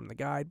details from the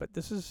guide, but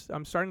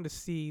I'm starting to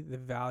see the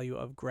value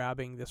of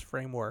grabbing this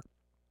framework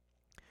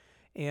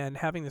and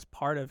having this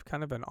part of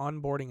kind of an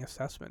onboarding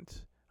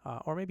assessment,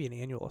 or maybe an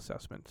annual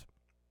assessment.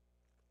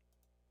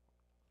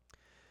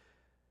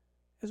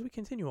 As we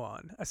continue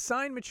on,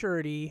 assign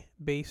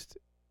maturity-based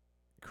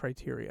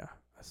criteria.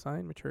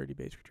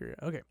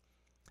 Okay.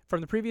 From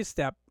the previous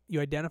step,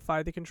 you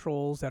identify the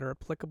controls that are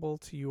applicable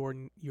to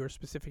your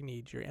specific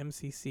needs, your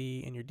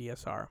MCC and your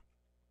DSR.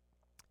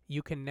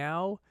 You can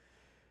now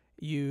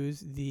use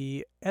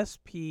the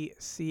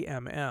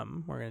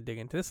SPCMM. We're going to dig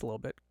into this a little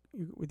bit.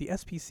 With the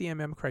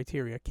SPCMM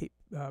criteria,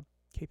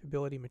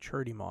 capability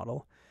maturity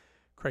model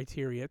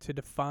criteria, to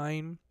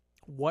define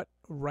what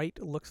right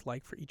looks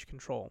like for each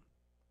control.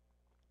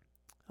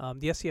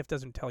 The SCF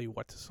doesn't tell you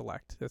what to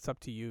select. That's up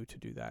to you to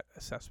do that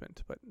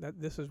assessment, but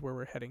this is where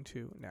we're heading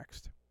to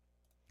next.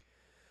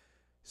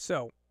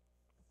 So,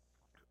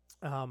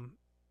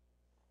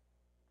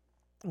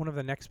 one of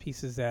the next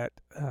pieces that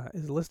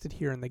is listed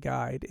here in the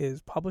guide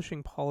is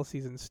publishing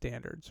policies and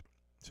standards.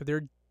 So there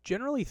are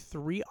generally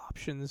 3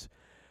 options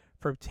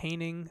for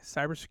obtaining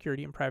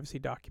cybersecurity and privacy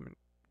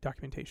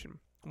documentation.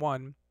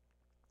 1,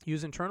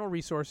 use internal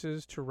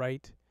resources to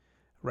write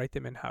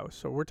them in-house.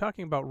 So we're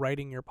talking about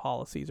writing your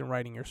policies and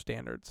writing your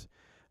standards.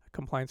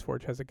 Compliance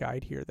Forge has a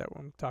guide here that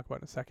we'll talk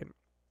about in a second.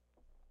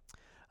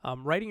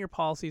 Writing your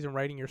policies and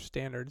writing your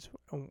standards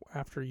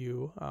after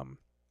you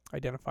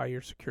identify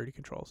your security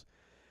controls.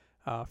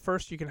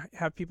 First, you can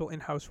have people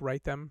in-house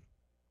write them.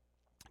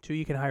 2,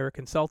 you can hire a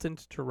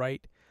consultant to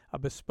write a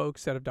bespoke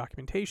set of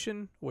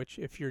documentation, which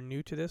if you're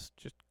new to this,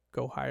 just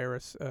go hire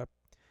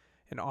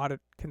an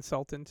audit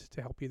consultant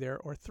to help you there.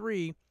 Or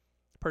 3,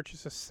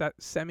 purchase a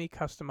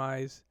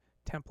semi-customized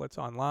templates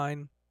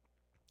online.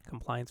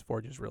 Compliance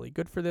Forge is really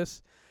good for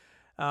this.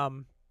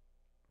 And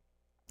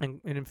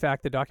in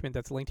fact, the document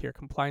that's linked here,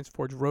 Compliance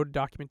Forge wrote a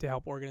document to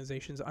help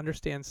organizations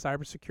understand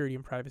cybersecurity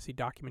and privacy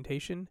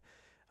documentation.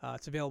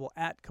 It's available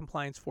at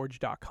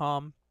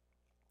complianceforge.com.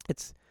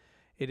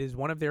 It is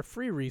one of their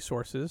free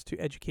resources to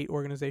educate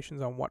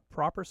organizations on what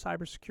proper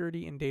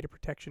cybersecurity and data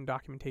protection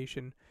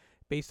documentation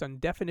based on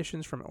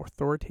definitions from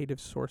authoritative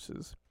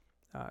sources.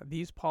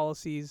 These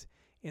policies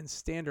and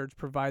standards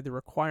provide the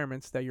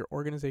requirements that your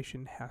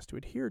organization has to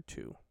adhere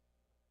to.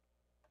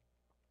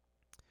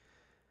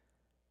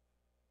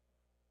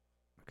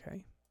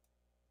 Okay.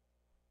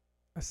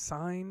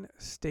 Assign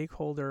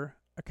stakeholder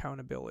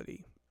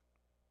accountability.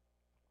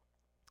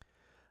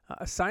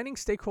 Assigning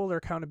stakeholder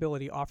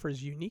accountability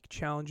offers unique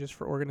challenges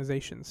for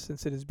organizations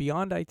since it is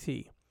beyond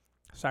IT,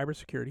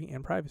 cybersecurity,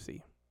 and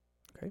privacy.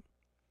 Okay.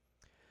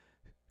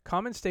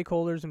 Common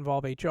stakeholders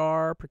involve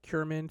HR,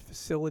 procurement,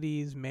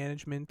 facilities,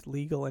 management,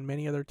 legal, and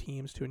many other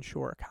teams to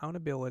ensure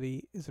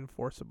accountability is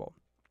enforceable.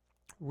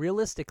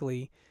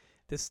 Realistically,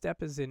 this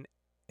step is an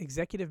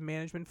executive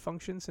management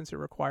function since it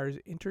requires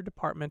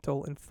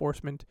interdepartmental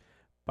enforcement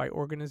by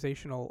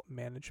organizational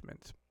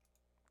management.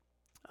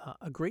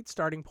 A great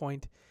starting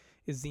point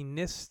is the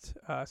NIST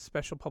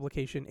Special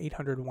Publication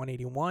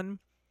 800-181,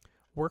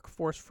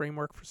 Workforce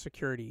Framework for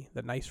Security,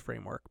 the NICE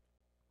framework.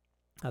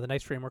 The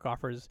NICE framework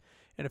offers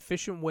an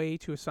efficient way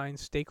to assign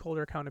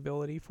stakeholder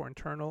accountability for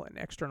internal and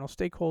external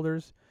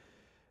stakeholders.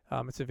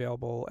 It's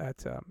available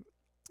at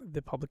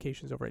the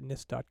publications over at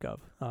nist.gov.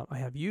 I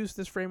have used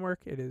this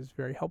framework. It is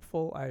very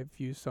helpful. I've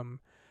used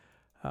some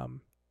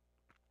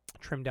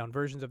trimmed down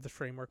versions of the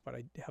framework, but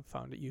I have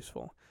found it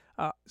useful.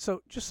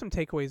 So just some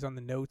takeaways on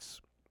the notes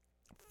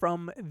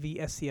from the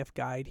SCF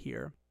guide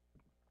here.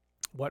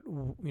 What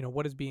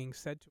is being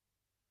said to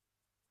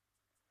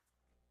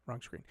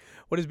wrong screen.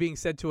 What is being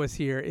said to us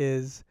here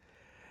is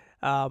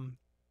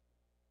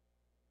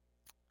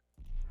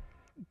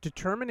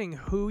determining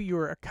who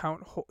your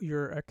account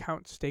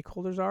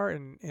stakeholders are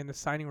and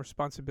assigning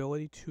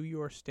responsibility to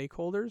your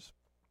stakeholders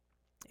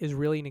is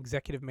really an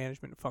executive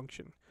management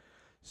function.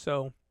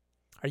 So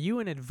are you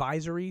an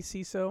advisory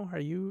CISO? Are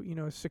you,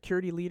 a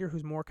security leader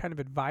who's more kind of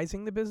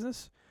advising the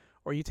business?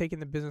 Or are you taking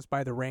the business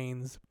by the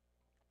reins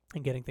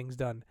and getting things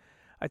done?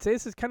 I'd say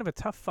this is kind of a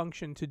tough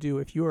function to do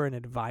if you are an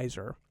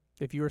advisor.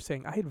 If you are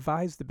saying, I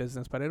advise the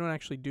business, but I don't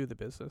actually do the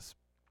business.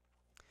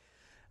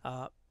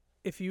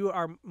 If you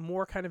are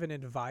more kind of an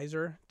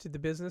advisor to the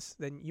business,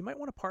 then you might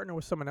want to partner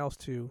with someone else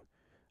to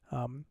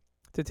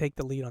take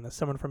the lead on this,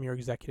 someone from your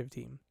executive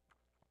team.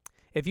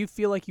 If you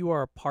feel like you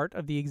are a part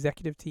of the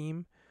executive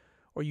team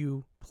or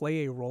you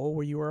play a role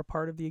where you are a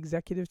part of the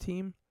executive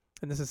team,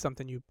 and this is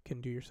something you can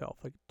do yourself,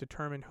 like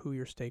determine who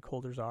your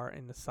stakeholders are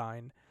and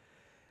assign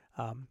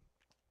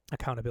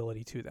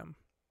accountability to them.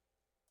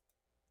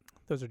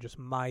 Those are just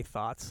my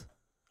thoughts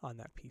on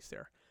that piece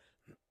there.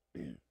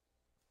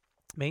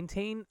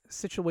 Maintain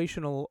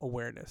situational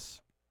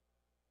awareness.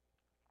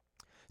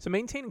 So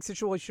maintaining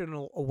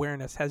situational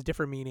awareness has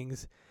different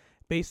meanings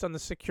based on the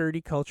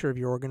security culture of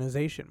your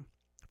organization.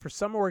 For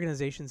some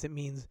organizations, it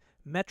means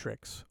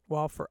metrics,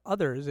 while for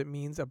others, it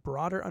means a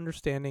broader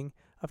understanding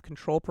of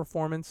control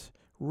performance,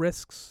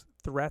 risks,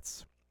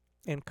 threats,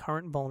 and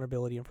current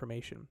vulnerability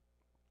information.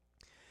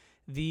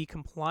 The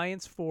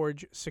Compliance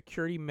Forge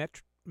Security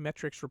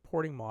Metrics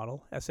Reporting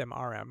Model,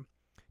 SMRM,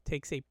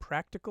 takes a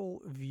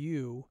practical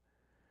view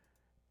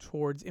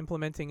towards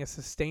implementing a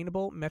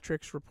sustainable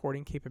metrics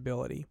reporting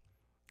capability.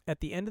 At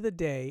the end of the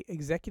day,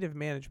 executive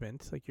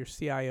management, like your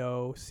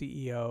CIO,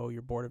 CEO,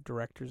 your board of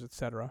directors,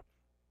 etc.,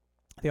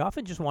 they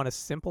often just want a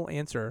simple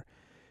answer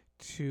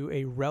to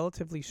a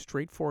relatively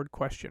straightforward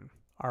question.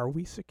 Are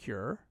we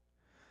secure?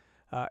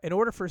 In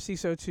order for a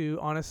CISO to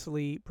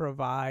honestly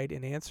provide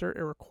an answer,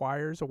 it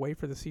requires a way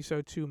for the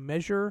CISO to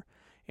measure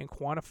and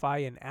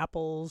quantify an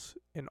apples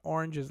and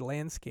oranges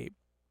landscape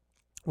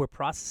where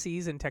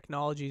processes and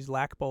technologies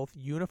lack both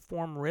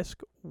uniform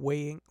risk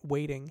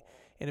weighting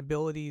and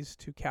abilities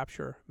to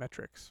capture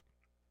metrics.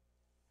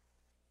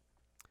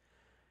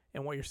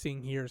 And what you're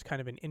seeing here is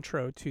kind of an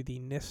intro to the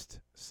NIST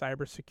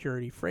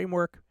cybersecurity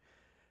framework.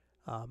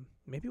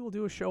 Maybe we'll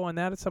do a show on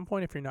that at some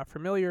point if you're not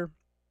familiar.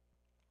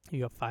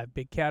 You have 5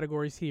 big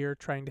categories here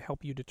trying to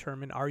help you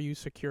determine, are you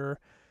secure?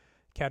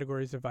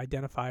 Categories of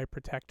identify,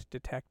 protect,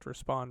 detect,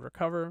 respond,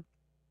 recover.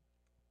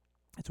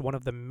 It's one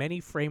of the many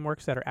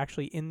frameworks that are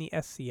actually in the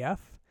SCF.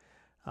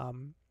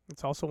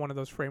 It's also one of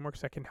those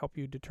frameworks that can help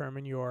you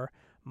determine your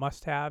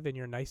must-have and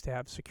your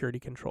nice-to-have security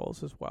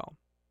controls as well.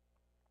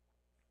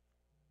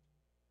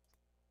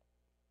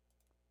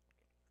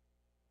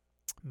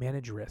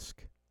 Manage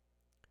risk.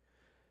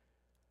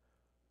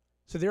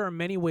 So there are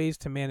many ways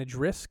to manage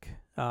risk.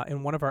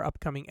 In one of our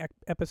upcoming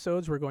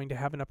episodes, we're going to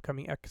have an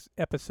upcoming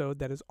episode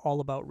that is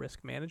all about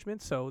risk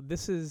management. So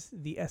this is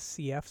the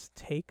SCF's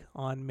take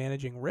on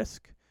managing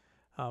risk.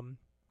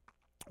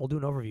 We'll do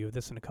an overview of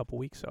this in a couple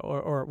weeks,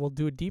 or we'll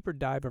do a deeper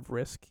dive of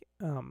risk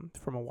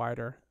from a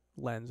wider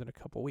lens in a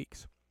couple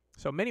weeks.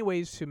 So many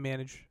ways to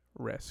manage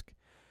risk.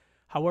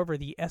 However,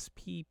 the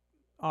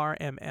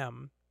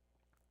SPRMM,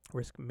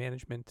 Risk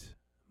Management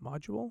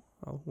Module,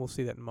 we'll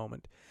see that in a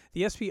moment.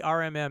 The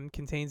SPRMM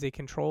contains a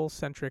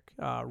control-centric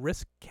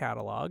risk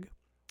catalog,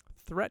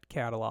 threat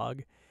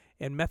catalog,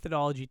 and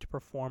methodology to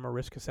perform a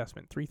risk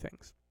assessment. 3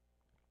 things.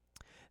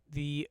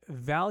 The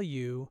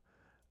value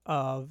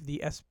of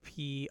the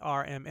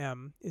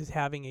SPRMM is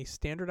having a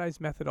standardized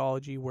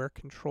methodology where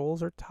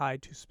controls are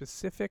tied to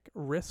specific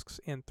risks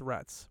and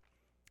threats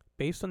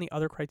based on the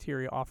other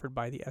criteria offered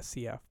by the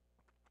SCF,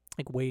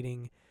 like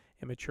weighting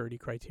and maturity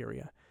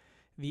criteria.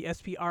 The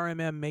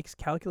SPRMM makes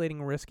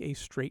calculating risk a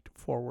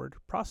straightforward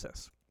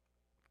process.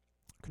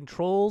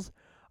 Controls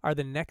are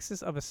the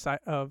nexus of a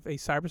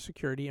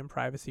cybersecurity and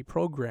privacy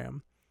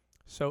program,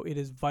 so it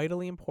is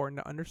vitally important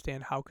to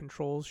understand how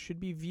controls should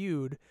be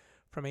viewed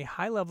from a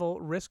high-level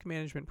risk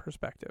management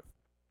perspective.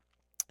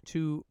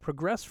 To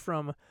progress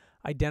from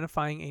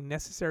identifying a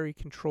necessary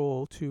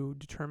control to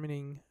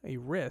determining a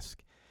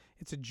risk,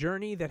 it's a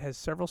journey that has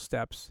several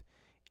steps,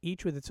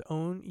 each with its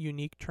own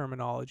unique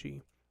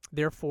terminology.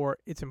 Therefore,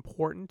 it's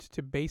important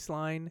to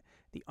baseline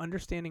the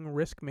understanding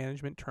risk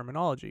management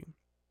terminology.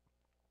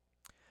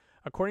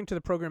 According to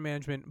the Program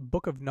Management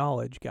Book of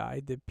Knowledge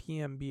Guide, the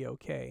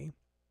PMBOK,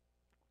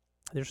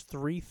 there's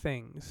 3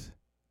 things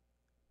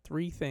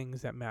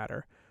that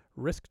matter: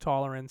 risk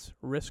tolerance,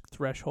 risk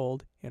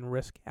threshold, and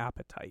risk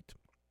appetite.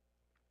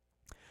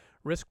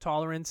 Risk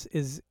tolerance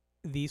is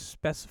the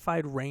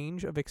specified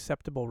range of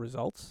acceptable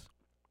results.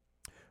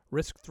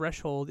 Risk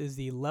threshold is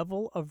the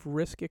level of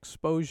risk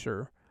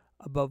exposure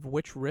above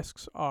which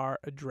risks are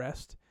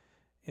addressed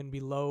and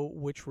below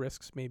which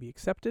risks may be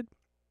accepted.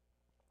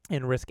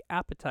 And risk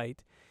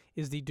appetite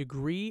is the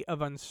degree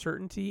of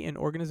uncertainty an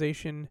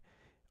organization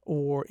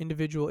or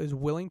individual is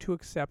willing to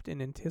accept in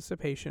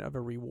anticipation of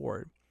a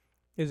reward.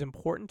 It is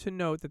important to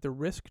note that the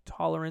risk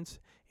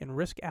tolerance and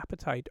risk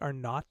appetite are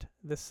not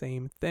the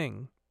same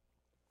thing.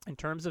 In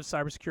terms of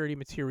cybersecurity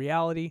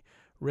materiality,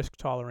 risk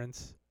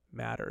tolerance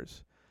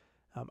matters.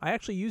 I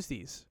actually use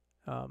these.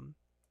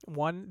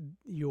 One,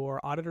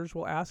 your auditors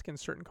will ask in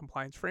certain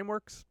compliance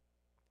frameworks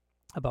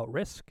about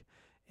risk,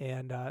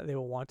 and they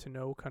will want to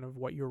know kind of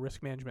what your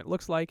risk management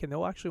looks like, and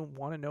they'll actually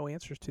want to know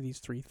answers to these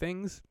 3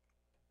 things.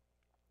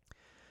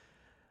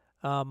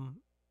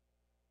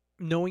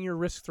 Knowing your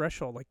risk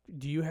threshold, like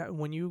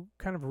when you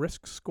kind of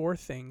risk score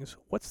things,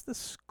 what's the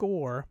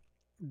score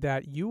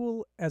that you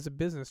will, as a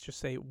business, just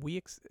say,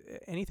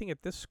 anything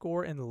at this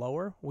score and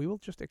lower, we will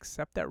just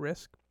accept that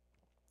risk,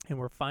 and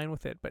we're fine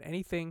with it. But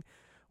anything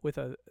with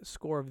a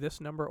score of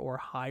this number or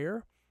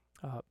higher,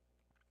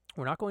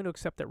 we're not going to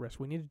accept that risk.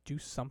 We need to do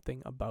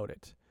something about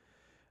it.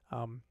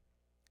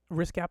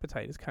 Risk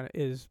appetite is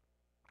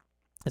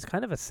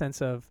kind of a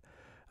sense of,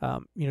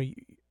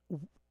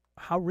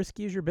 how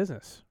risky is your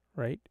business,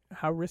 right?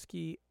 How risk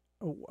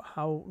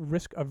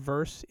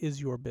averse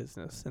is your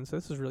business? And so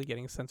this is really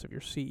getting a sense of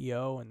your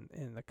CEO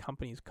and the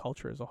company's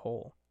culture as a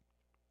whole.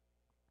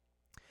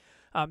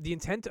 The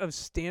intent of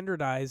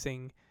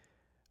standardizing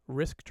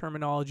risk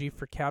terminology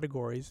for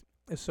categories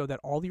is so that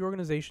all the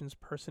organization's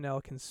personnel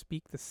can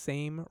speak the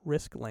same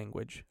risk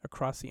language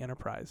across the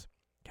enterprise.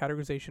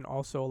 Categorization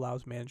also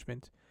allows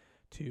management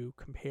to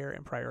compare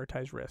and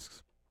prioritize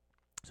risks.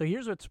 So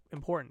here's what's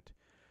important.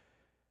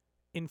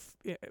 In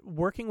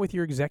working with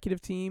your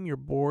executive team, your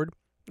board,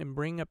 and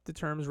bringing up the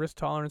terms risk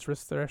tolerance,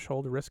 risk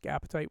threshold, risk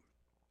appetite,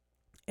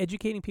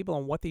 educating people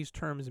on what these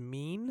terms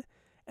mean,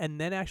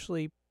 and then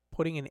actually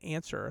putting an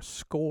answer, a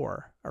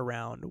score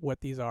around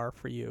what these are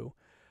for you.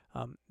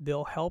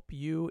 They'll help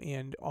you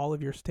and all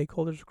of your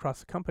stakeholders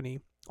across the company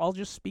all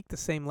just speak the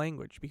same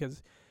language,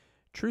 because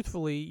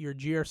truthfully, your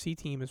GRC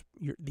team is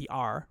the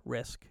R,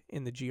 risk,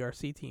 in the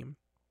GRC team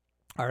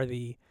are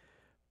the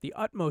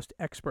utmost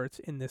experts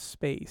in this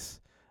space.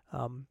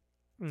 And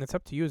it's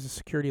up to you as a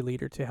security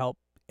leader to help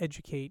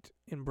educate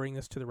and bring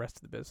this to the rest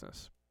of the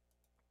business.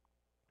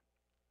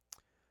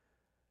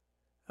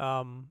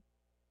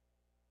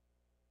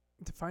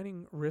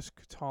 Defining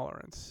risk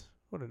tolerance.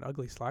 What an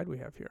ugly slide we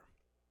have here.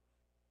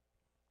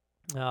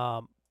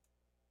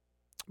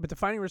 But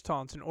defining risk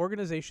tolerance, an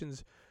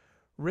organization's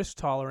risk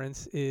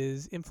tolerance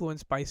is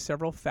influenced by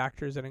several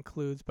factors that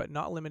includes, but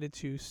not limited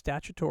to,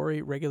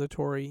 statutory,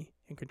 regulatory,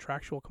 and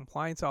contractual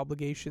compliance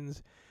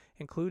obligations,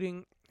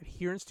 including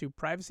adherence to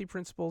privacy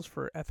principles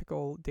for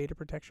ethical data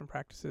protection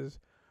practices,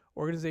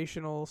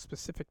 organizational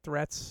specific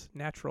threats,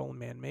 natural and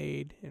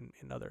man-made, and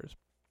others.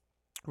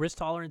 Risk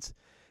tolerance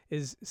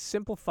is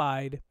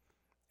simplified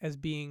as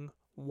being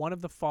one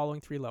of the following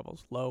three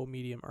levels: low,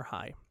 medium, or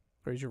high.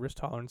 Where's your risk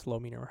tolerance, low,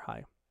 medium, or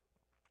high?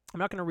 I'm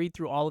not going to read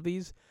through all of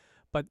these,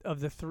 but of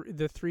the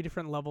three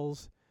different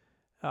levels,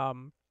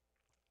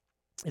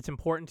 it's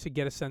important to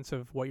get a sense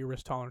of what your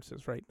risk tolerance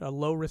is, right? A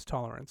low risk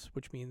tolerance,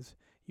 which means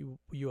you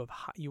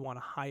want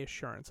a high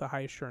assurance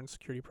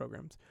security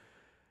programs.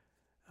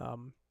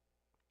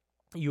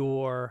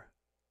 Your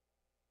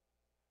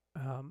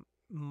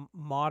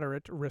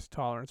moderate risk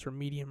tolerance or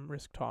medium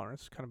risk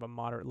tolerance, kind of a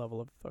moderate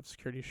level of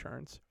security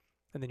assurance,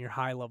 and then your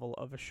high level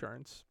of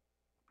assurance.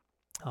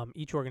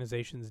 Each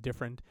organization is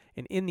different,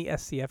 and in the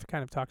SCF, it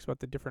kind of talks about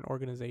the different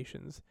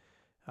organizations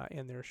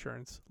and their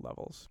assurance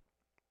levels.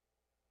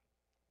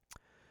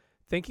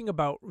 Thinking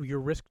about your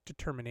risk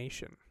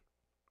determination.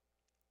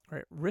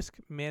 Right, risk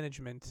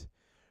management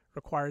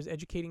requires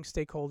educating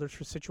stakeholders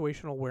for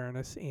situational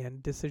awareness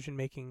and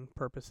decision-making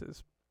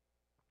purposes.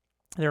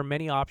 There are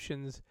many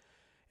options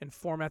and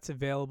formats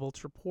available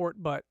to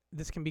report, but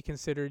this can be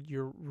considered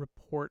your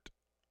report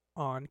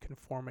on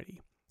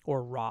conformity,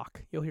 or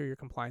ROC. You'll hear your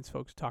compliance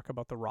folks talk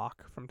about the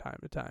ROC from time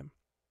to time.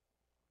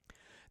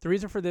 The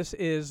reason for this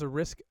is the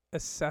risk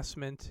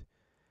assessment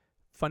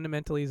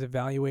fundamentally is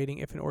evaluating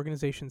if an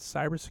organization's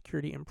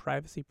cybersecurity and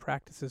privacy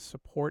practices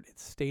support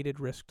its stated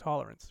risk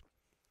tolerance.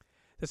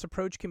 This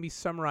approach can be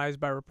summarized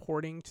by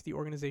reporting to the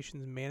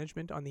organization's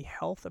management on the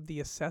health of the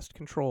assessed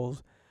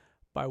controls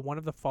by one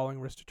of the following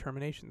risk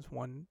determinations.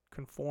 1,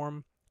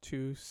 conform;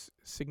 2,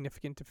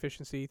 significant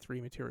deficiency;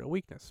 3, material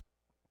weakness.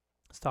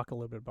 Let's talk a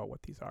little bit about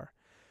what these are.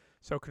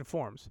 So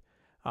conforms.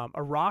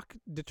 A ROC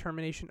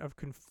determination of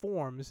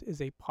conforms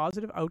is a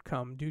positive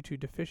outcome due to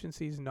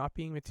deficiencies not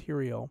being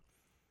material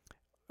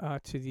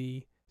to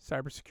the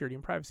cybersecurity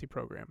and privacy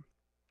program.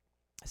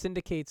 This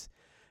indicates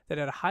that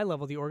at a high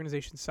level, the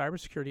organization's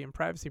cybersecurity and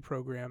privacy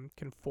program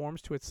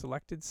conforms to its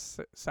selected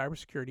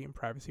cybersecurity and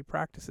privacy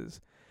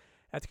practices.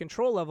 At the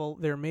control level,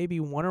 there may be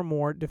one or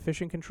more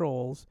deficient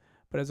controls,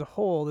 but as a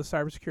whole, the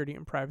cybersecurity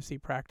and privacy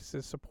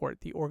practices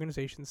support the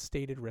organization's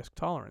stated risk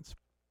tolerance.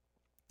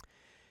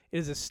 It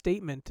is a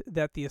statement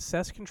that the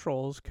assessed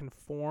controls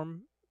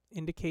conform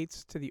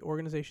indicates to the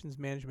organization's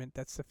management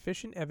that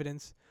sufficient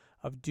evidence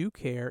of due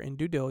care and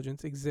due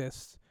diligence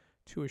exists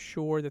to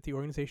assure that the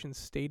organization's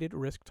stated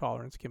risk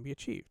tolerance can be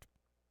achieved.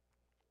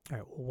 All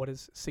right, well, what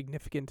is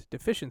significant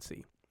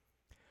deficiency?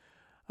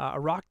 A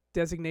ROC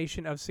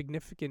designation of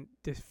significant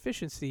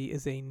deficiency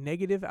is a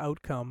negative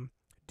outcome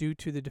due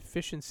to the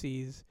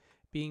deficiencies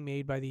being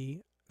made by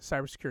the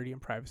cybersecurity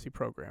and privacy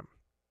program.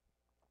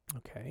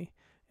 Okay,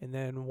 and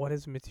then what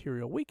is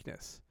material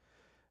weakness?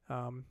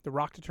 The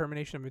ROC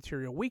determination of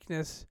material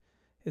weakness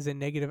is a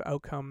negative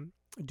outcome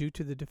due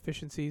to the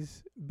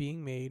deficiencies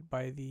being made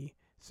by the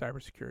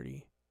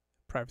cybersecurity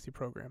privacy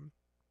program.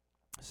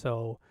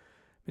 So,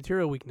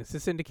 material weakness.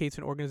 This indicates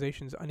an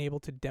organization is unable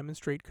to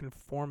demonstrate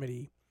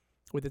conformity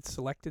with its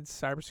selected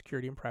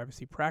cybersecurity and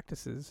privacy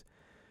practices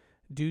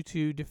due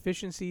to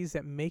deficiencies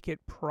that make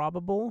it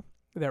probable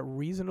that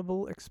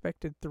reasonable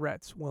expected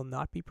threats will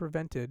not be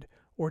prevented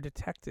or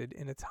detected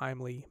in a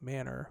timely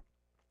manner.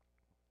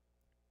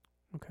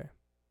 Okay.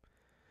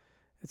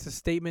 It's a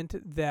statement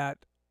that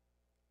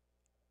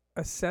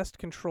assessed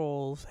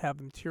controls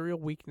have material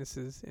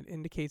weaknesses. It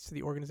indicates to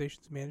the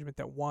organization's management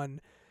that 1,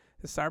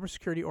 the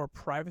cybersecurity or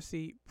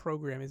privacy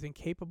program is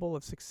incapable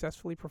of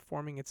successfully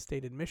performing its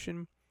stated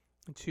mission,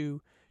 and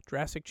 2,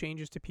 drastic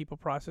changes to people,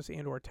 process,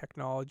 and or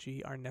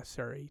technology are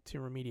necessary to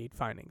remediate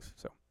findings.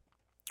 So,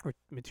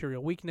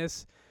 material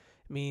weakness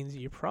means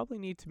you probably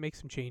need to make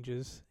some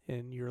changes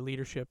in your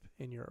leadership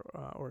in your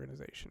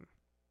organization.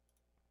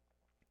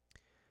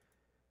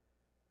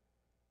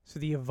 So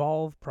the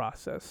evolve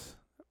process.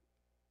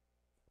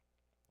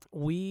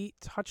 We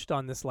touched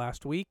on this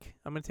last week.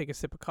 I'm going to take a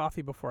sip of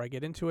coffee before I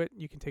get into it.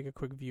 You can take a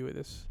quick view of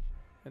this,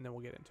 and then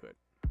we'll get into it.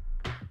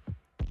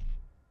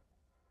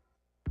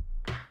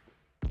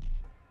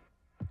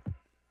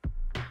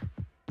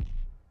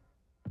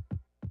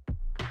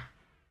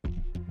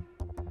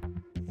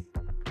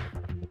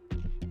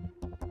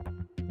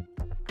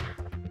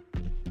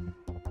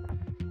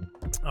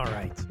 All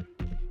right.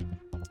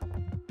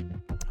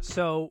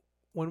 So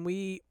when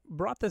we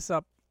brought this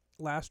up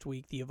last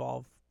week, the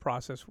evolve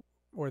process,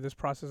 or this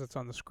process that's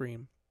on the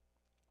screen,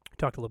 we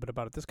talked a little bit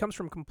about it. This comes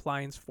from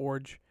Compliance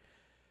Forge.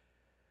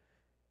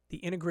 The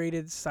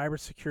integrated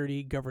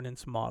cybersecurity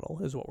governance model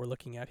is what we're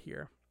looking at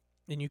here.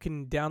 And you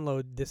can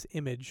download this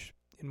image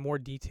in more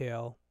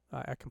detail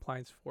at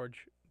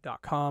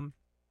complianceforge.com.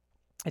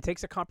 It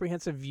takes a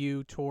comprehensive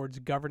view towards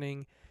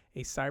governing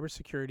a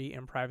cybersecurity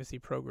and privacy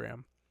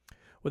program.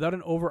 Without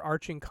an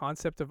overarching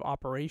concept of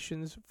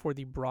operations for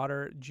the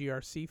broader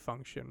GRC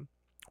function,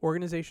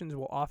 organizations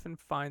will often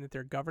find that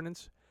their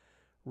governance,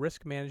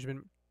 risk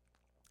management,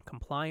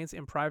 compliance,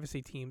 and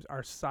privacy teams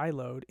are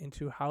siloed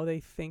into how they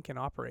think and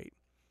operate.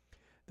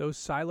 Those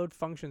siloed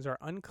functions are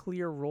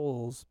unclear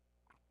roles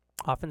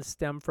often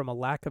stem from a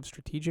lack of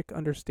strategic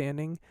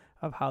understanding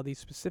of how these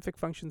specific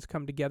functions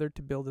come together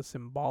to build a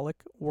symbolic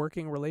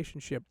working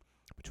relationship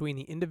between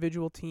the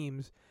individual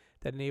teams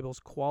that enables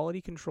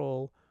quality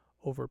control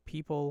over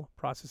people,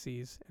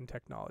 processes, and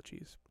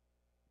technologies.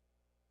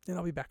 And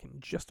I'll be back in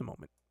just a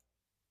moment.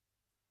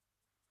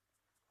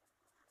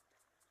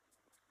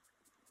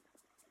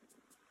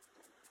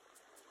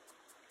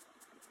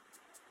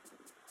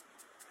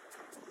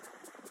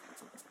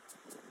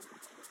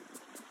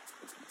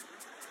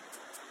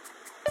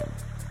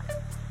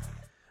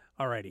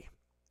 Alrighty.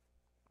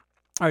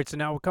 All right, so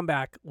now we'll come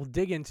back. We'll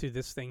dig into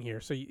this thing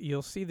here. So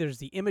you'll see there's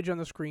the image on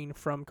the screen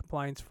from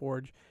Compliance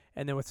Forge,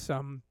 and then with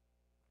some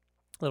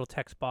little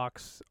text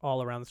box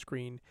all around the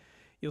screen,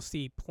 you'll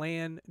see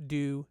Plan,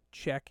 Do,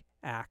 Check,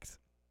 Act.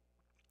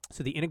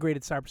 So the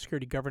integrated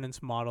cybersecurity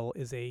governance model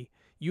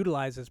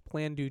utilizes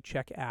Plan, Do,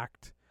 Check,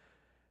 Act.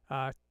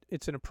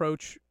 It's an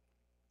approach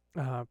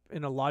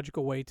in a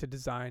logical way to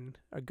design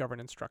a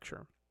governance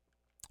structure.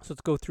 So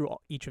let's go through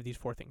each of these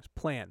four things.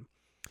 Plan.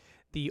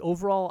 The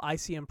overall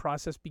ICM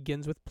process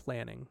begins with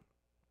planning.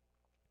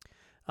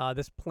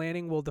 This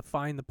planning will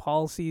define the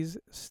policies,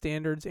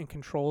 standards, and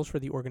controls for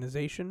the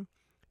organization.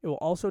 It will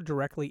also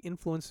directly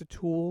influence the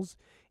tools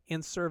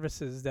and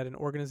services that an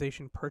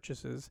organization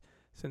purchases,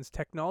 since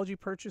technology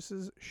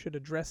purchases should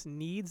address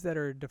needs that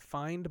are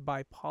defined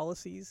by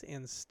policies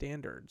and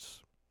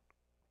standards.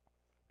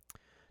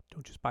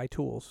 Don't just buy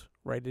tools.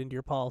 Write it into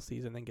your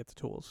policies and then get the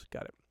tools.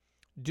 Got it.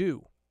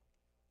 Do.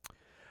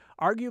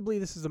 Arguably,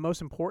 this is the most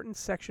important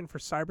section for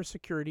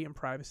cybersecurity and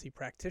privacy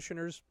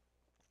practitioners.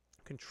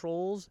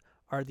 Controls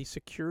are the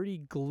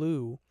security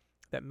glue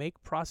that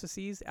make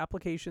processes,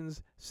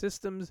 applications,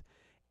 systems,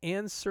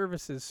 and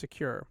services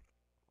secure.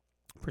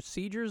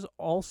 Procedures,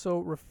 also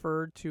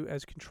referred to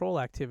as control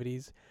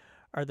activities,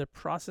 are the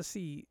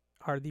processes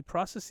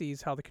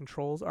how the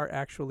controls are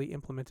actually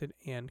implemented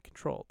and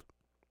controlled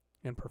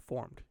and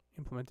performed.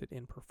 Implemented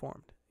and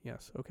performed.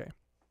 Yes, okay.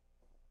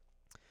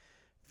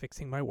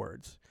 Fixing my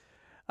words.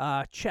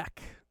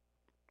 Check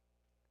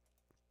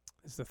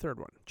is the third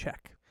one.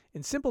 Check.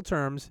 In simple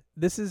terms,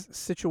 this is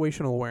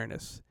situational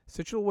awareness.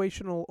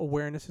 Situational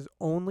awareness is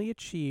only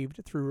achieved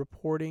through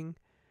reporting,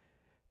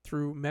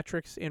 through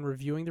metrics, and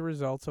reviewing the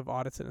results of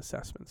audits and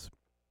assessments.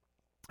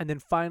 And then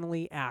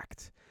finally,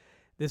 act.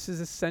 This is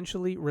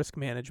essentially risk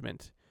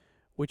management,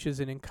 which is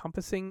an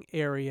encompassing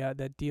area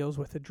that deals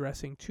with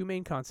addressing two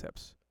main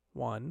concepts.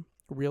 One,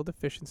 real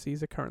deficiencies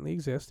that currently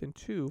exist, and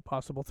two,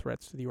 possible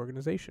threats to the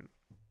organization.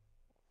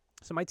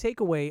 So my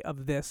takeaway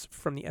of this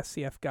from the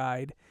SCF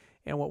guide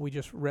and what we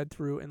just read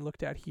through and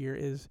looked at here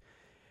is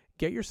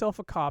get yourself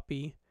a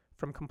copy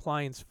from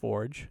Compliance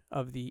Forge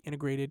of the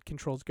Integrated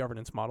Controls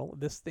Governance Model,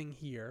 this thing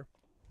here.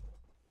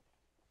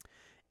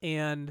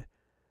 And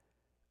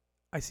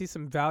I see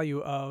some value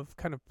of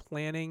kind of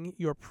planning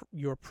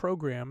your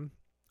program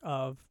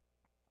of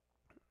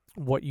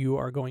what you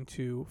are going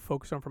to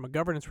focus on from a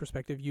governance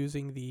perspective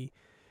using the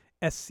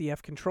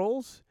SCF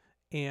controls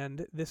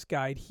and this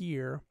guide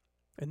here.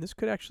 And this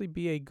could actually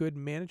be a good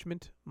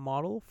management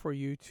model for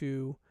you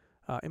to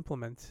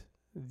implement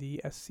the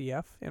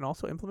SCF and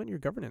also implement your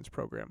governance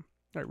program.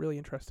 All right, really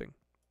interesting.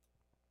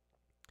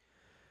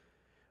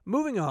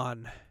 Moving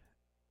on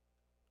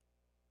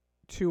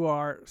to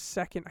our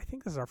second, I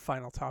think this is our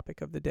final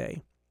topic of the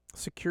day,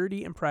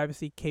 Security and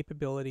Privacy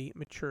Capability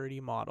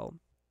Maturity Model.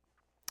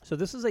 So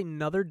this is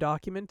another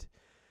document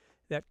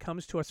that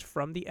comes to us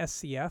from the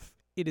SCF.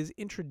 It is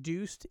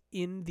introduced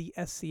in the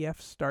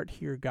SCF Start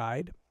Here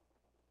guide.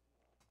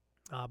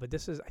 But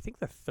this is, I think,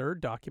 the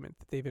third document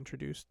that they've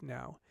introduced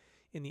now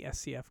in the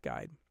SCF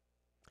guide.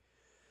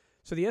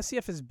 So the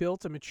SCF has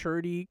built a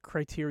maturity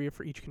criteria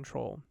for each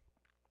control.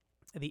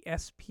 The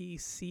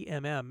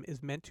SPCMM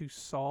is meant to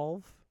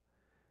solve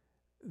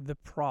the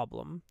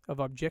problem of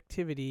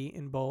objectivity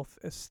in both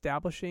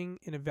establishing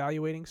and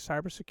evaluating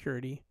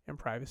cybersecurity and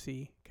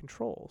privacy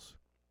controls.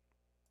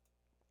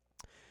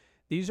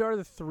 These are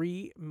the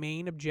three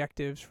main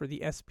objectives for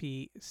the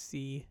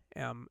SPCMM.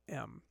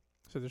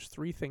 So there's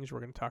three things we're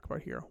going to talk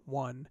about here.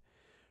 One,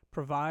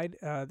 provide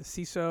the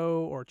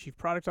CISO or Chief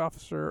Product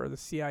Officer or the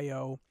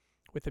CIO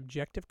with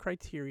objective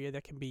criteria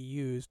that can be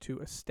used to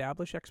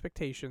establish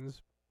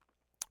expectations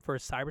for a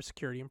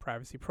cybersecurity and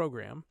privacy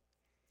program.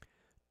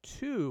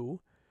 Two,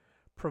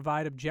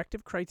 provide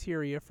objective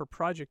criteria for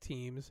project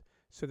teams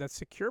so that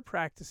secure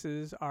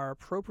practices are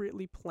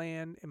appropriately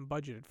planned and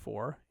budgeted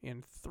for.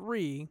 And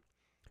three,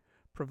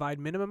 provide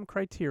minimum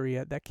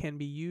criteria that can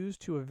be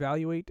used to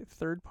evaluate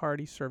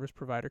third-party service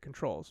provider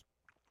controls.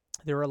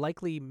 There are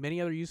likely many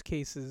other use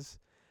cases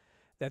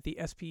that the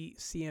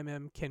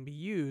SPCMM can be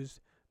used,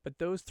 but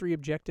those three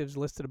objectives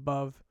listed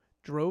above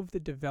drove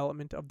the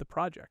development of the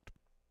project.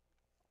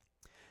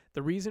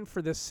 The reason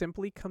for this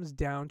simply comes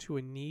down to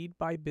a need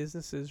by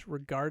businesses,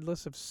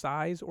 regardless of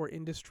size or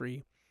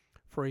industry,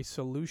 for a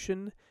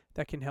solution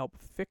that can help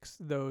fix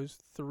those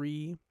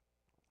three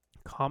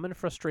common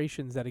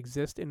frustrations that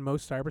exist in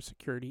most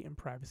cybersecurity and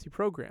privacy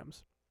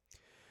programs.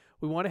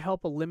 We want to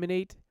help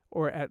eliminate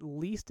or at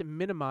least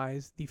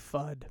minimize the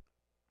FUD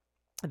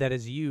that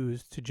is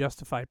used to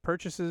justify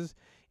purchases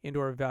and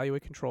or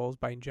evaluate controls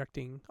by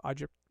injecting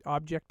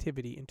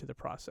objectivity into the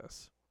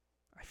process.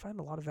 I find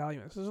a lot of value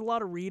in this. There's a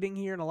lot of reading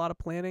here and a lot of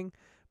planning,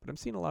 but I'm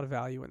seeing a lot of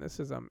value in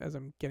this as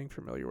I'm getting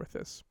familiar with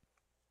this.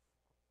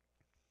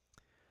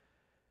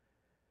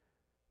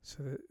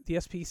 So the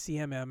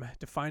SPCMM,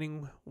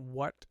 defining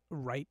what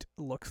right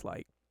looks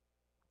like.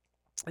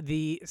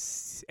 The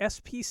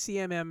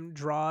SPCMM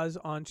draws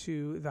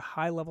onto the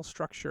high-level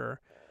structure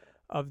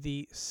of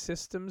the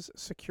Systems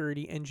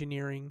Security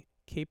Engineering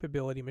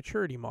Capability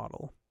Maturity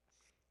Model,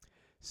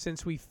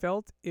 since we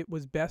felt it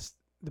was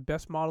the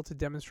best model to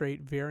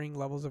demonstrate varying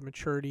levels of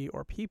maturity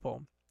or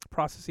people,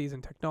 processes,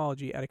 and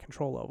technology at a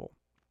control level.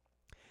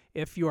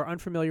 If you are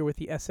unfamiliar with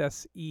the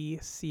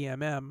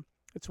SSECMM,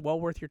 it's well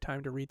worth your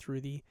time to read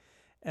through the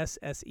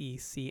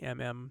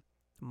SSECMM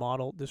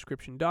model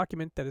description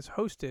document that is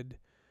hosted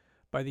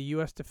by the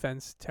U.S.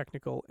 Defense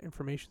Technical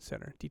Information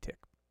Center, DTIC.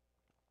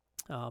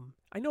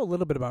 I know a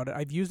little bit about it.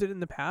 I've used it in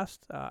the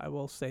past. I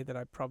will say that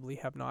I probably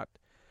have not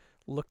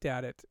looked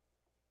at it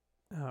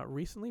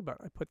recently, but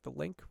I put the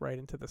link right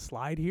into the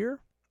slide here.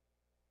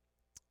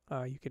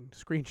 You can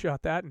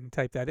screenshot that and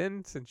type that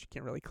in since you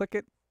can't really click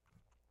it.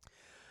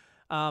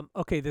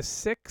 Okay, the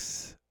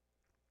 6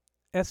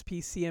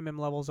 SPCMM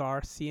levels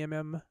are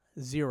CMM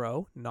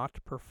 0, not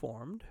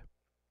performed;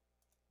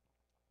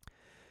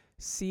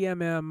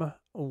 CMM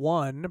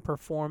 1,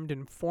 performed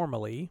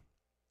informally;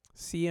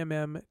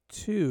 CMM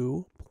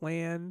 2,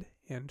 planned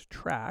and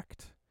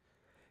tracked;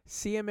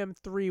 CMM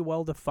 3,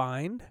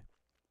 well-defined;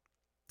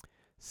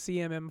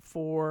 CMM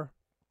 4,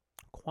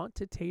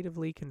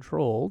 quantitatively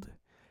controlled;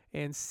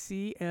 and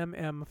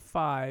CMM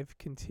 5,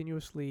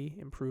 continuously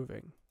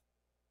improving.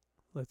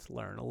 Let's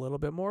learn a little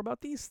bit more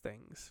about these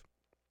things.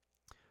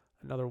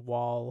 Another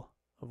wall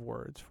of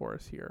words for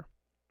us here.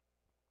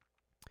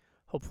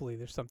 Hopefully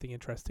there's something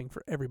interesting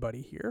for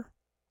everybody here.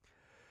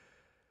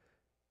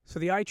 So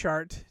the eye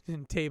chart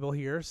and table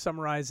here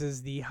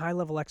summarizes the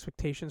high-level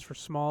expectations for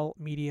small,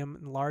 medium,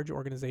 and large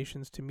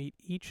organizations to meet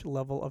each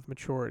level of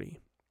maturity.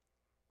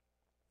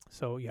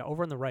 So yeah,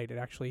 over on the right, it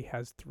actually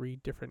has 3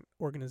 different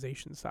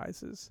organization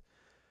sizes.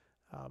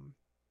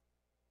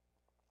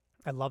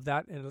 I love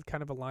that, and it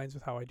kind of aligns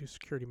with how I do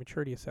security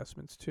maturity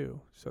assessments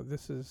too. So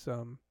this is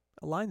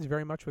aligns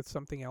very much with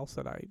something else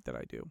that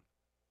I do.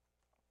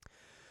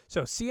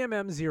 So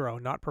CMM 0,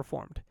 not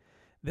performed.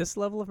 This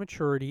level of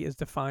maturity is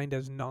defined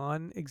as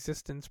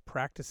non-existence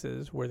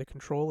practices where the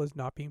control is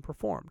not being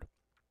performed.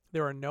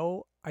 There are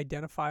no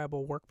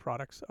identifiable work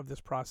products of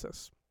this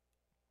process.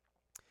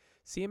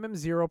 CMM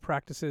 0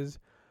 practices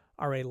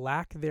are a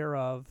lack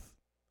thereof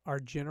are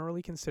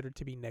generally considered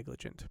to be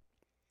negligent.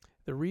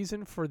 The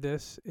reason for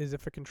this is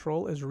if a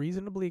control is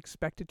reasonably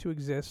expected to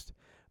exist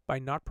by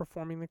not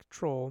performing the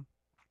control,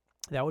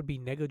 that would be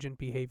negligent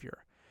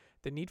behavior.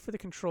 The need for the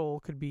control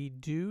could be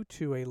due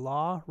to a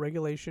law,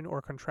 regulation,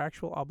 or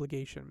contractual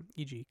obligation,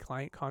 e.g.,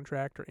 client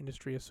contract or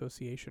industry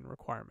association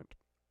requirement.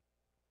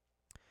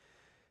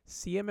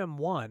 CMM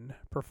 1,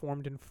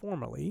 performed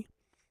informally.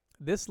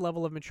 This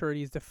level of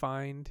maturity is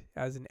defined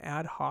as an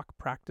ad hoc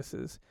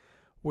practices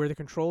where the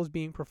control is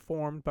being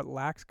performed but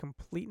lacks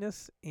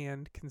completeness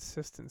and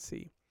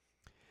consistency.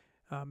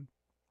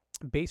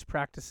 Base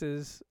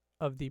practices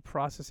of the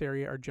process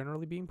area are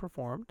generally being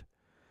performed.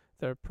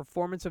 The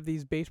performance of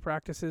these base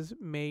practices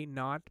may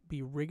not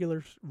be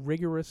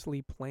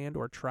rigorously planned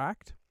or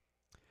tracked.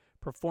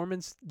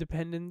 Performance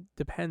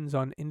depends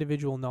on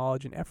individual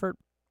knowledge and effort,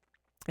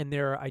 and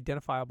there are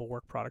identifiable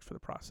work products for the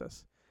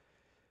process.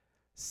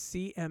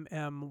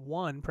 CMM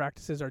 1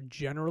 practices are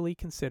generally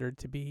considered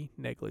to be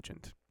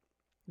negligent.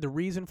 The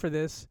reason for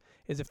this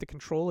is if the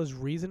control is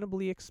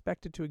reasonably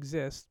expected to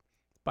exist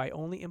by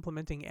only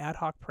implementing ad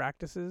hoc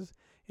practices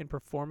and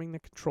performing the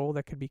control,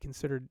 that could be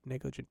considered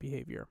negligent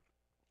behavior.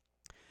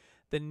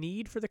 The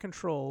need for the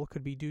control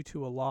could be due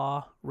to a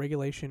law,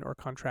 regulation, or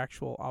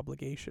contractual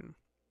obligation.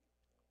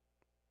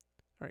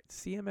 All right,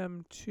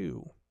 CMM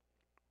 2.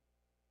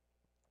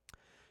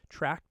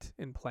 Tracked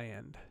and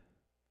planned.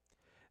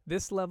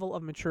 This level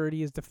of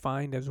maturity is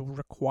defined as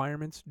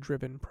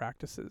requirements-driven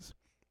practices,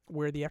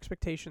 where the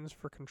expectations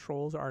for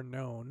controls are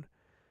known,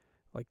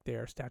 like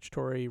their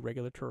statutory,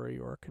 regulatory,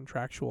 or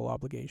contractual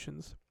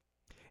obligations,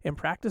 and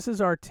practices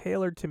are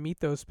tailored to meet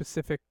those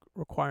specific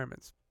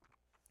requirements.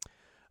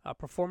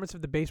 Performance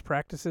of the base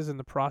practices in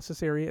the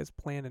process area is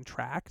planned and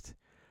tracked.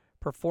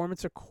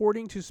 Performance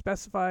according to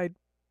specified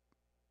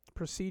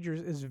procedures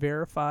is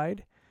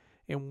verified,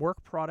 and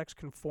work products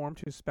conform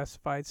to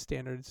specified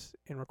standards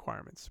and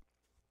requirements.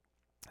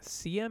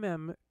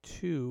 CMM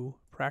 2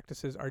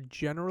 practices are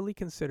generally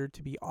considered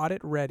to be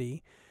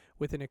audit-ready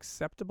with an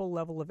acceptable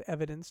level of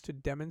evidence to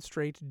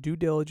demonstrate due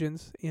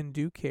diligence and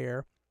due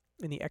care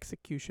in the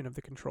execution of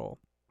the control.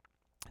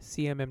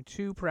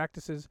 CMM2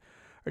 practices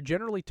are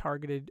generally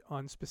targeted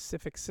on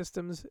specific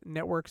systems,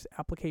 networks,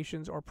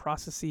 applications, or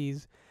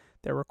processes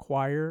that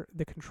require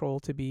the control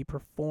to be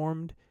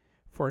performed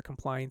for a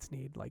compliance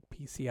need like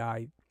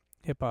PCI,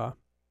 HIPAA,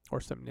 or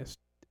some NIST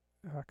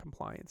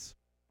compliance.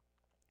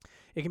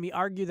 It can be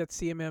argued that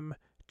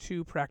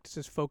CMM2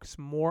 practices focus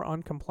more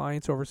on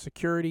compliance over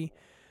security.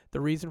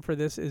 The reason for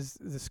this is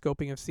the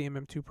scoping of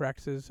CMM2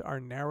 practices are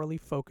narrowly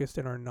focused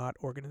and are not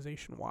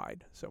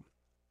organization-wide. So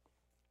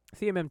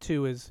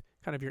CMM2 is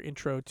kind of your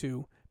intro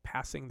to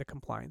passing the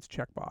compliance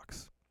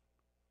checkbox.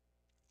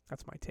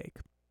 That's my take.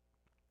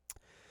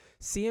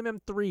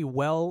 CMM3,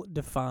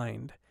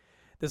 well-defined.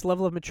 This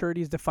level of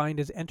maturity is defined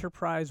as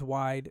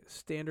enterprise-wide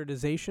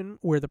standardization,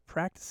 where the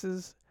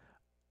practices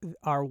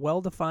are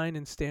well-defined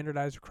and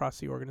standardized across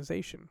the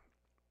organization.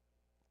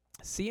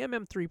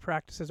 CMM3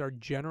 practices are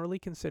generally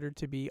considered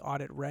to be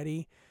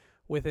audit-ready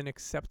with an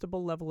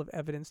acceptable level of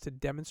evidence to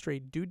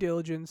demonstrate due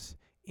diligence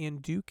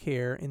and due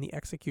care in the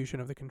execution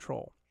of the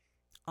control.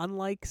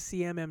 Unlike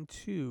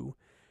CMM2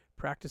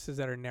 practices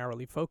that are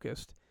narrowly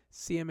focused,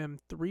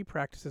 CMM3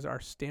 practices are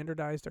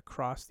standardized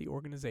across the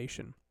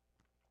organization.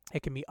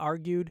 It can be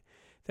argued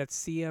that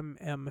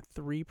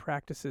CMM3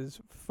 practices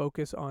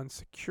focus on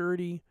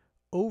security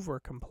over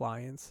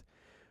compliance,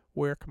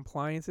 where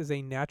compliance is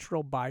a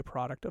natural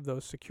byproduct of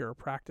those secure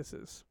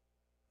practices.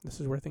 This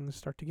is where things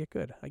start to get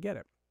good. I get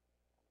it.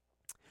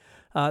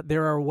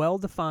 There are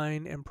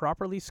well-defined and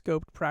properly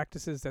scoped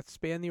practices that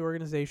span the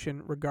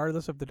organization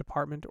regardless of the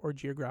department or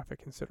geographic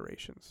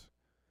considerations.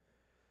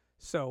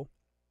 So,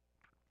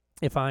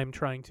 if I'm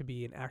trying to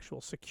be an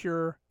actual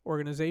secure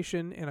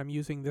organization and I'm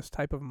using this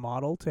type of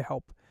model to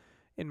help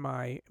in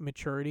my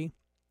maturity,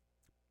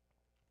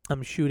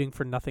 I'm shooting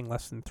for nothing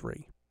less than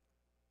 3.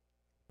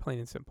 Plain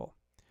and simple.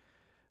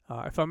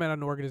 If I'm at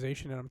an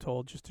organization and I'm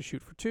told just to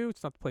shoot for 2,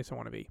 it's not the place I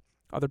want to be.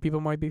 Other people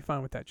might be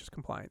fine with that, just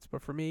compliance.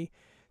 But for me,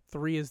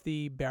 3 is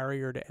the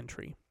barrier to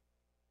entry.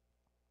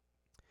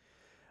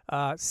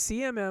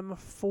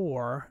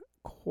 CMM4,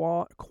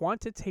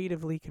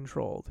 quantitatively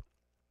controlled.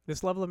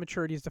 This level of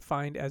maturity is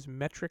defined as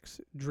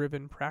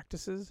metrics-driven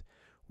practices,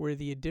 where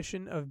the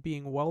addition of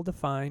being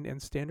well-defined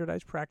and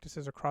standardized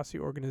practices across the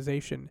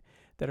organization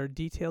that are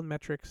detailed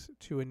metrics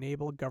to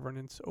enable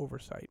governance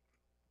oversight.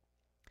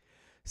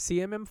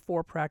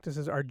 CMM4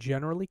 practices are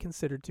generally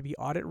considered to be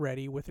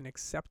audit-ready with an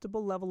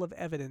acceptable level of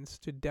evidence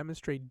to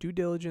demonstrate due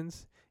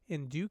diligence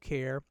and due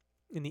care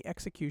in the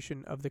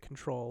execution of the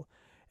control,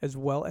 as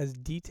well as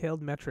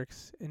detailed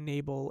metrics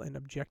enable an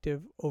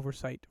objective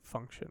oversight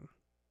function.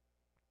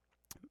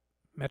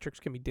 Metrics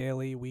can be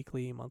daily,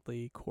 weekly,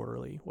 monthly,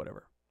 quarterly,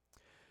 whatever.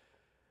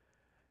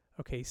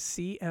 Okay,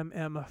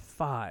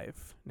 CMM5.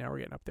 Now we're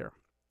getting up there.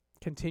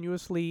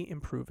 Continuously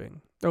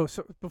improving. Oh,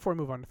 so before I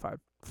move on to 5.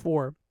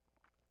 4,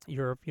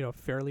 you're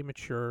fairly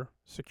mature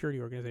security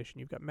organization.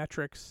 You've got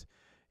metrics.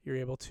 You're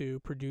able to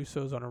produce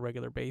those on a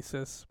regular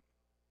basis.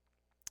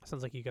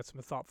 Sounds like you got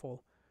some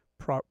thoughtful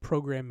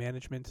program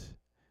management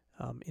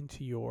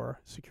into your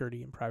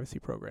security and privacy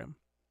program.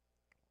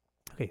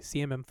 Okay,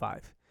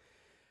 CMM5.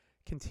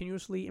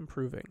 Continuously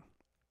improving.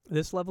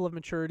 This level of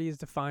maturity is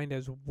defined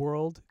as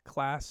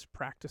world-class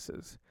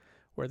practices,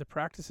 where the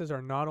practices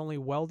are not only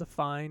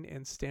well-defined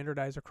and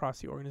standardized across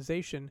the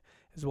organization,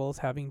 as well as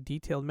having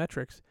detailed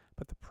metrics,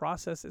 but the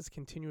process is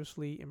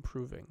continuously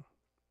improving.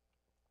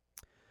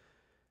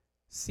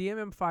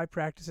 CMM5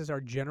 practices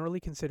are generally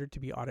considered to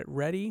be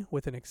audit-ready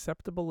with an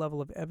acceptable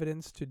level of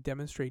evidence to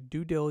demonstrate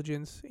due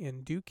diligence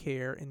and due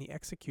care in the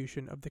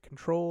execution of the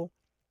control,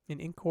 and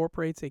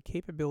incorporates a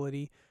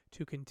capability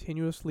to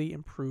continuously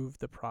improve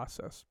the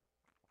process.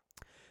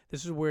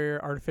 This is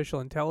where artificial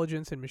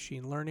intelligence and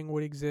machine learning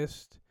would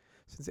exist,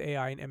 since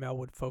AI and ML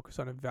would focus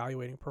on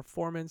evaluating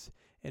performance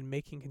and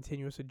making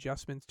continuous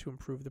adjustments to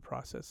improve the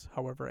process.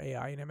 However,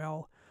 AI and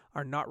ML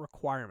are not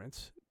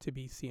requirements to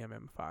be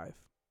CMM5.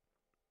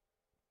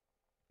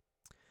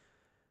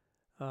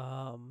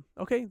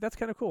 Okay, that's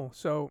kind of cool.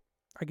 So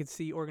I could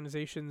see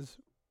organizations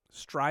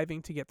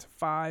striving to get to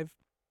 5,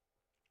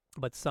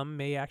 but some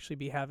may actually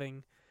be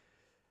having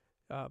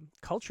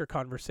culture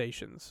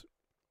conversations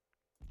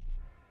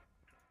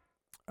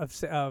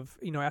of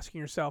asking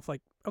yourself,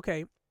 like,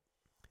 okay,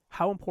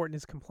 how important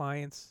is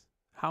compliance?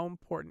 How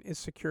important is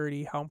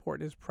security? How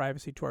important is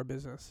privacy to our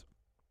business?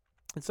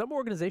 And some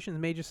organizations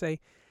may just say,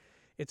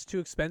 it's too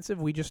expensive.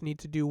 We just need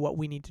to do what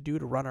we need to do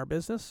to run our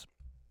business.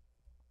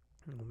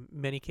 In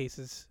many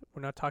cases,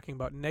 we're not talking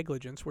about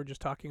negligence. We're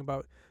just talking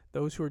about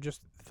those who are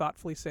just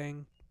thoughtfully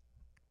saying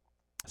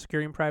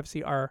security and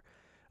privacy are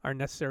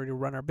necessary to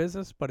run our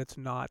business, but it's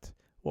not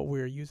what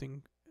we're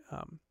using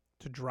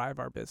to drive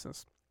our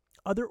business.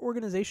 Other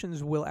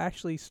organizations will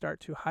actually start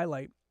to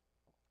highlight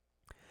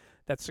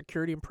that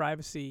security and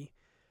privacy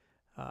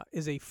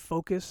is a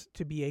focus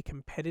to be a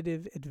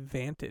competitive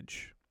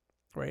advantage,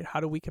 right? How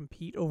do we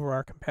compete over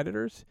our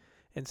competitors?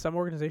 And some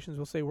organizations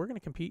will say, we're going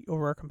to compete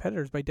over our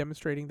competitors by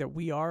demonstrating that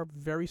we are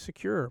very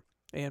secure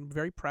and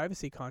very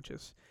privacy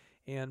conscious.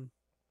 And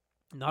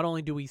not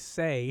only do we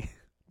say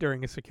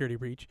during a security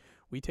breach,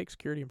 We take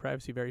security and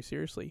privacy very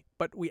seriously,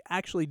 but we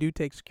actually do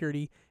take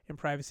security and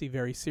privacy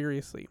very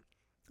seriously.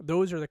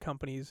 Those are the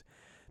companies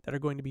that are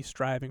going to be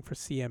striving for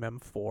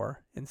CMM4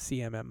 and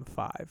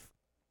CMM5.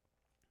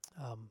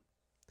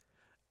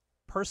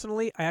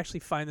 Personally, I actually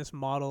find this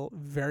model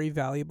very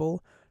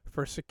valuable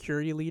for a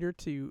security leader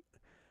to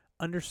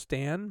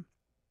understand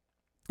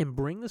and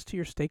bring this to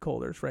your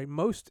stakeholders, right?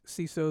 Most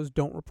CISOs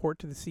don't report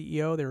to the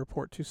CEO. They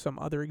report to some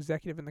other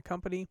executive in the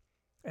company,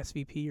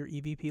 SVP or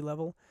EVP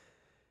level.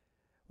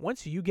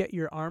 Once you get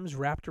your arms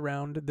wrapped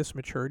around this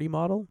maturity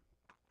model,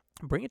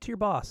 bring it to your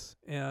boss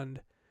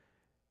and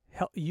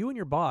help you and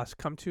your boss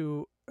come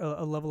to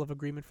a level of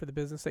agreement for the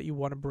business that you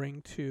want to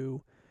bring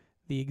to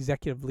the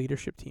executive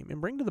leadership team and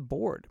bring to the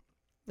board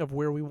of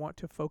where we want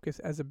to focus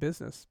as a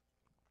business.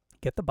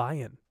 Get the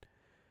buy-in.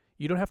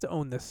 You don't have to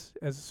own this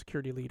as a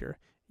security leader.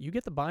 You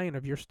get the buy-in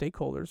of your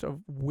stakeholders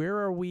of where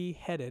are we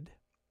headed,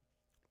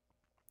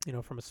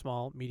 from a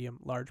small, medium,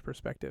 large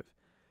perspective.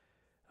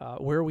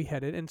 Where are we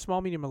headed? And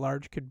small, medium, and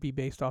large could be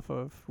based off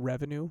of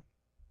revenue.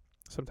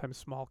 Sometimes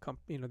small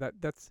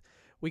that's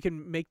we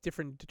can make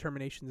different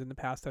determinations. In the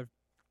past, I've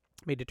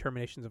made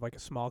determinations of like a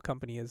small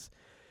company is,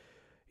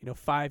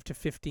 $5 to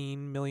 $15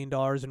 million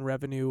in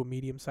revenue. A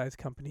medium-sized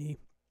company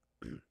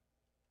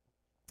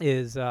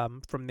is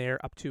from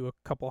there up to a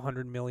couple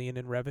 $100 million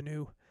in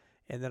revenue,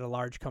 and then a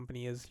large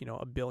company is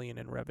 $1 billion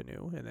in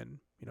revenue, and then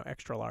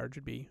extra large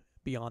would be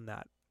beyond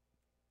that.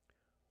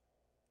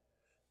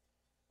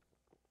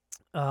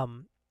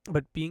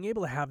 But being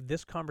able to have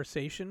this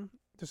conversation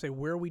to say,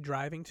 where are we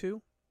driving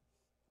to?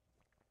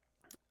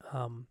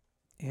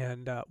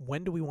 And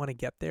when do we want to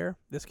get there?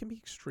 This can be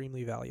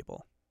extremely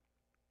valuable.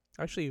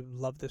 I actually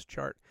love this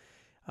chart.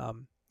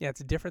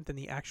 It's different than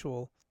the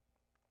actual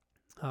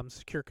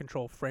secure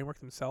control framework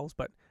themselves,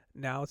 but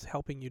now it's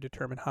helping you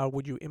determine how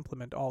would you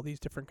implement all these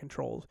different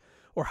controls,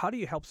 or how do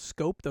you help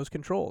scope those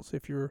controls?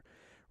 If you're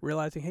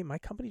realizing, hey, my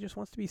company just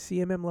wants to be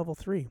CMM level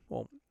 3,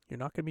 well, you're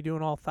not going to be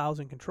doing all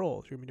 1,000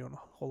 controls. You're going to be doing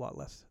a whole lot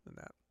less than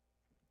that.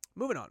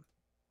 Moving on.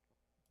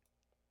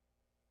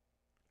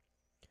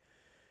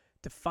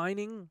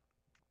 Defining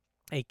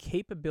a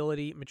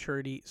capability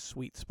maturity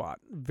sweet spot,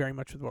 very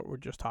much with what we're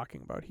just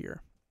talking about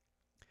here.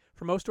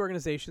 For most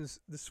organizations,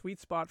 the sweet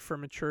spot for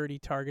maturity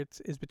targets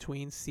is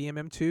between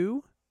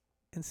CMM2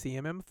 and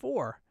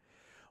CMM4.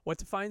 What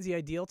defines the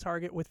ideal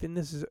target within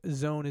this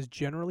zone is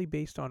generally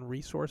based on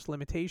resource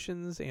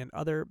limitations and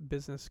other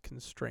business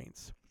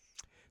constraints.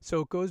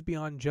 So it goes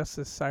beyond just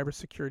the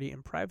cybersecurity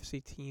and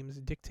privacy teams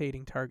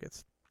dictating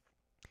targets.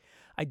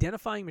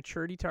 Identifying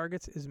maturity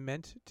targets is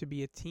meant to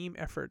be a team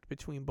effort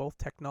between both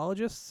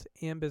technologists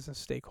and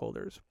business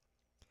stakeholders.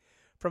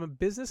 From a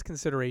business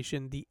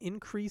consideration, the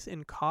increase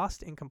in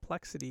cost and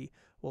complexity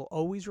will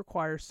always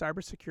require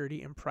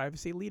cybersecurity and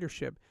privacy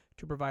leadership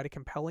to provide a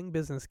compelling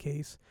business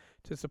case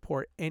to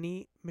support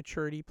any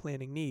maturity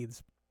planning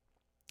needs.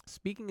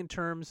 Speaking in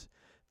terms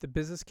the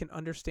business can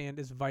understand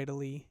is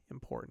vitally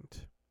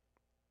important.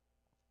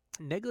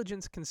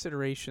 Negligence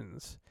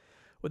considerations.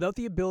 Without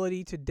the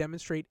ability to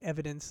demonstrate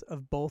evidence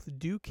of both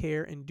due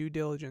care and due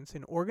diligence,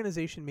 an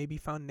organization may be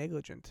found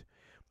negligent.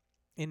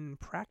 In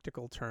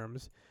practical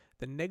terms,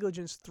 the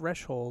negligence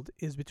threshold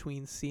is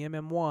between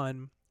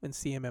CMM1 and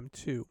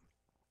CMM2.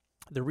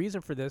 The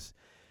reason for this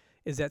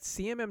is that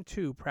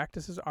CMM2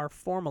 practices are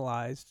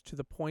formalized to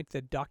the point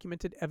that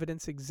documented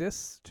evidence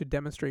exists to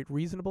demonstrate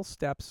reasonable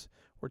steps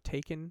were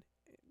taken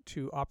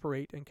to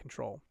operate and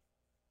control.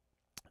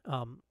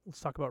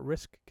 Let's talk about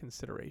risk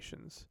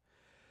considerations.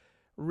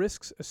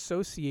 Risks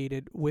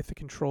associated with the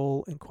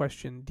control in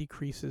question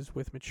decreases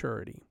with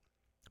maturity,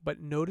 but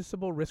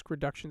noticeable risk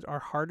reductions are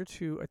harder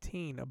to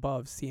attain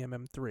above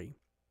CMM3.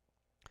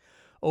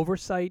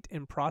 Oversight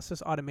and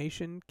process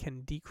automation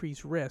can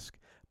decrease risk,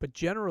 but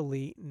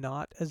generally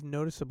not as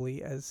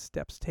noticeably as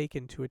steps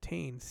taken to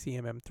attain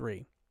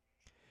CMM3.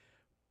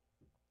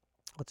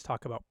 Let's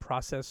talk about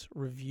process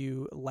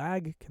review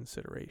lag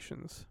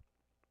considerations.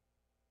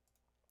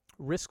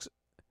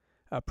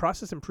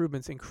 Process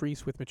improvements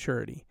increase with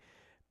maturity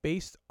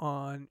based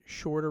on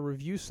shorter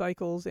review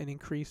cycles and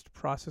increased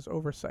process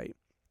oversight.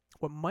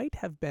 What might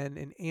have been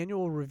an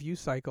annual review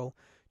cycle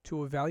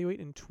to evaluate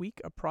and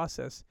tweak a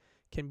process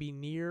can be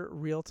near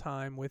real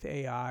time with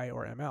AI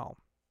or ML.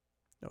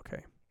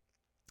 Okay.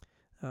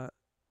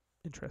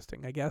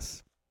 Interesting, I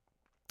guess.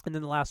 And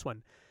then the last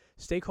one,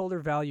 stakeholder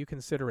value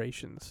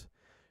considerations.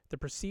 The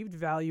perceived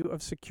value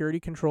of security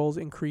controls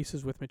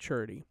increases with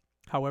maturity.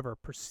 However,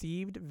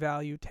 perceived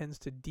value tends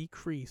to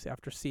decrease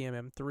after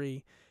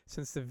CMM3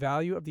 since the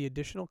value of the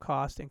additional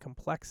cost and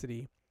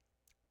complexity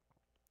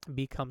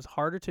becomes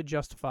harder to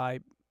justify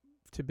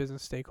to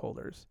business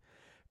stakeholders.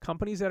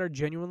 Companies that are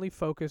genuinely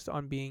focused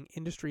on being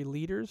industry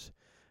leaders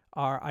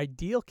are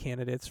ideal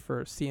candidates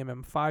for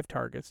CMM5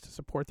 targets to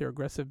support their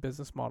aggressive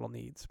business model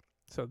needs.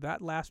 So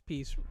that last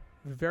piece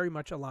very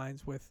much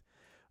aligns with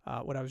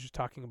what I was just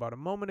talking about a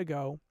moment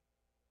ago,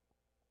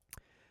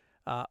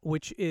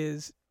 which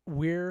is,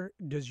 where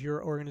does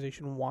your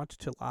organization want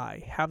to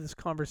lie? Have this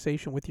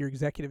conversation with your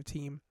executive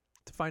team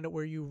to find out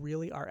where you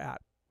really are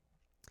at.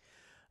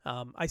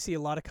 I see a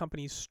lot of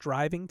companies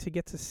striving to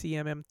get to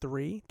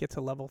CMM3, get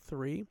to level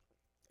 3,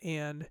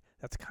 and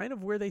that's kind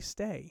of where they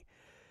stay.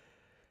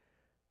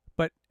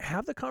 But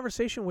have the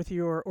conversation with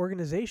your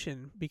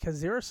organization,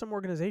 because there are some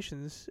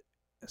organizations,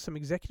 some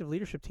executive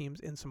leadership teams,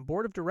 and some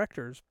board of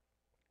directors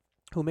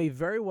who may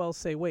very well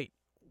say, wait,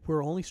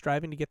 we're only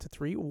striving to get to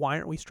 3. Why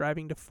aren't we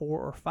striving to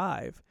 4 or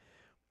 5?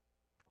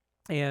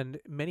 And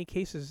many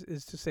cases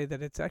is to say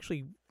that it's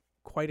actually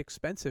quite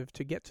expensive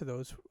to get to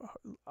those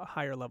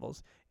higher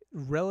levels.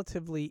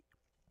 Relatively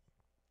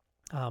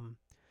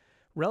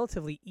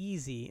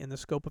easy in the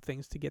scope of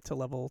things to get to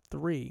level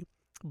 3.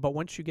 But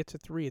once you get to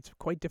 3, it's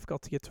quite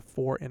difficult to get to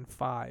 4 and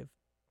 5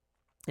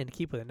 and to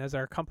keep with it. And as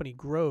our company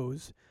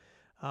grows,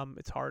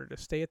 it's harder to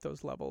stay at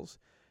those levels,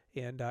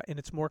 and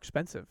it's more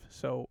expensive.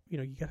 So,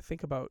 you got to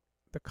think about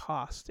the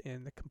cost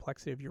and the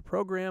complexity of your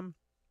program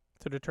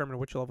to determine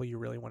which level you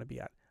really want to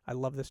be at. I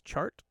love this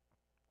chart.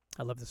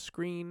 I love the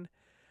screen.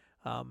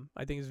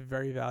 I think it's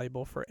very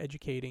valuable for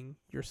educating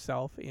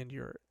yourself and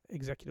your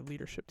executive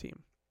leadership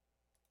team.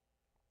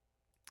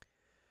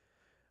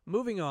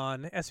 Moving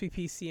on,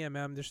 SVP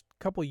CMM, there's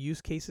a couple of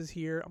use cases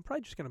here. I'm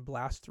probably just going to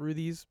blast through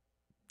these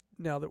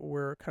now that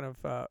we're kind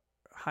of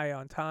high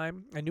on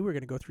time. I knew we were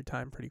going to go through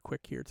time pretty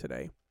quick here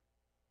today.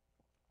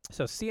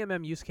 So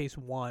CMM use case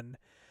 1,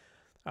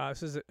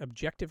 this is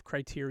objective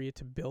criteria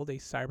to build a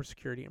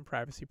cybersecurity and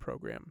privacy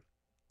program.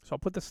 So I'll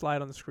put the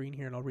slide on the screen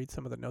here and I'll read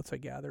some of the notes I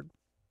gathered.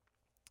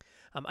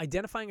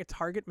 Identifying a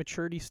target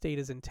maturity state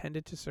is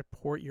intended to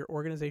support your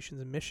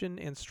organization's mission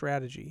and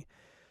strategy.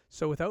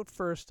 So without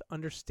first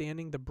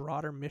understanding the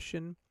broader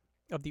mission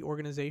of the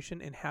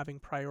organization and having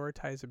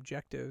prioritized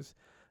objectives,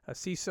 a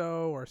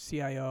CISO or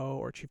CIO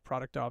or Chief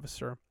Product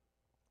Officer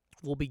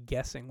will be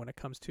guessing when it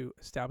comes to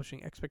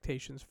establishing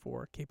expectations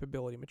for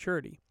capability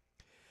maturity.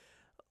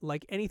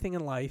 Like anything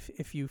in life,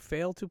 if you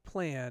fail to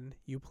plan,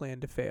 you plan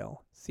to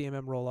fail.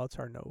 CMM rollouts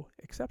are no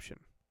exception.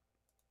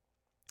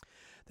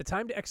 The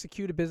time to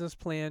execute a business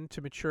plan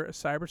to mature a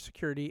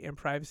cybersecurity and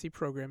privacy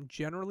program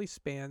generally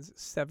spans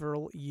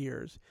several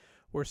years,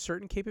 where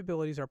certain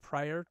capabilities are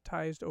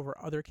prioritized over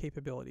other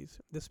capabilities.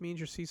 This means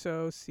your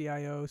CISO,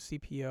 CIO,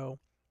 CPO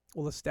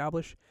will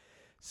establish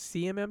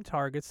CMM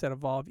targets that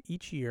evolve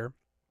each year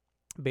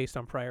based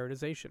on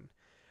prioritization.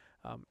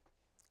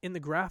 In the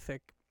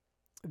graphic,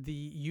 the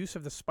use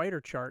of the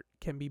spider chart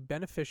can be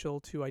beneficial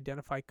to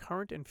identify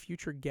current and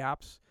future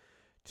gaps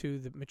to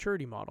the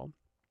maturity model.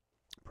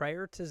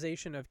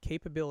 Prioritization of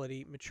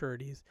capability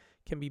maturities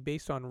can be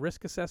based on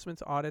risk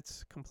assessments,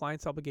 audits,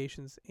 compliance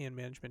obligations, and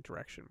management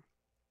direction.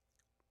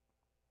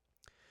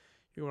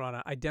 You want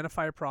to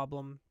identify a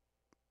problem,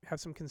 have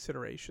some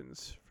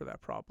considerations for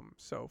that problem.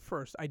 So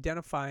first,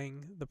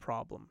 identifying the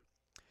problem.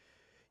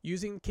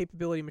 Using the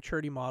capability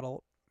maturity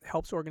model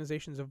helps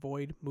organizations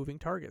avoid moving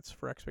targets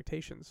for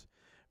expectations.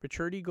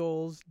 Maturity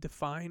goals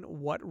define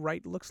what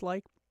right looks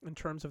like in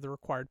terms of the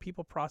required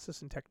people,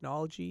 process, and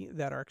technology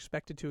that are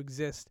expected to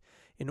exist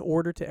in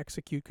order to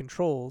execute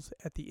controls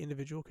at the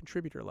individual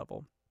contributor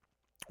level.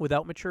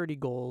 Without maturity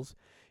goals,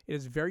 it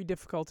is very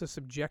difficult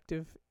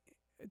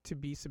to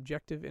be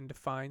subjective and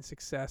define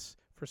success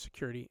for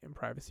security and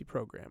privacy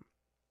program.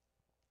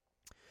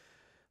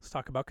 Let's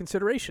talk about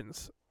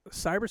considerations.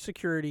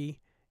 Cybersecurity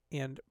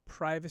and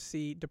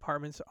privacy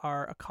departments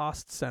are a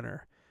cost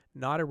center,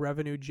 not a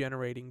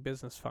revenue-generating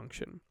business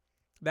function.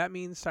 That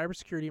means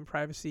cybersecurity and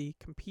privacy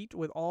compete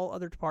with all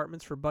other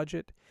departments for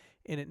budget,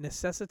 and it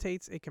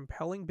necessitates a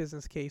compelling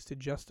business case to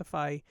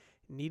justify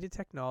needed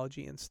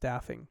technology and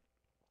staffing.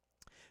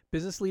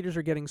 Business leaders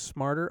are getting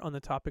smarter on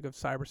the topic of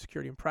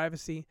cybersecurity and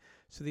privacy,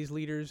 so these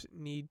leaders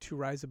need to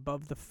rise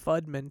above the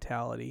FUD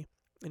mentality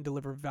and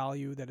deliver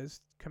value that is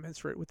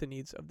commensurate with the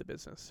needs of the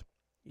business.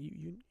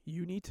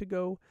 You need to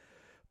go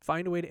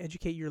find a way to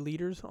educate your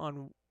leaders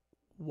on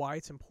why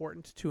it's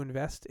important to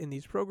invest in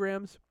these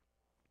programs,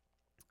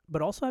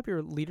 but also have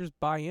your leaders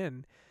buy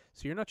in.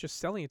 So you're not just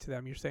selling it to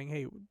them. You're saying,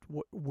 hey,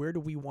 where do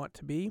we want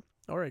to be?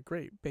 All right,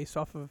 great. Based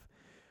off of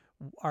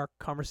our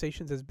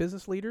conversations as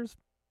business leaders,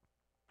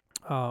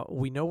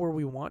 we know where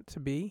we want to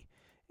be,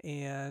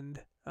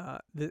 and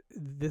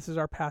this is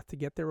our path to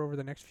get there over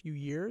the next few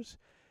years,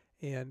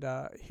 and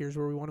here's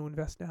where we want to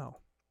invest now.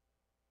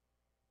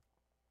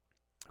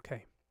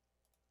 Okay.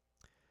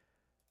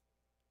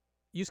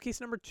 Use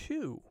case number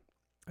 2,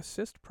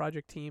 assist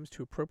project teams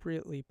to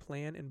appropriately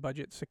plan and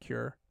budget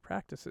secure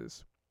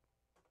practices.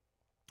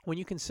 When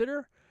you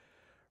consider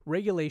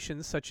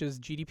regulations such as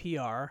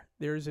GDPR,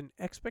 there is an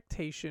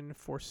expectation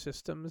for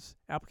systems,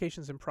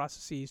 applications, and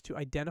processes to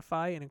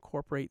identify and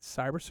incorporate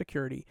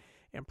cybersecurity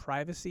and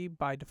privacy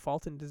by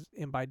default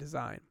and by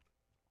design.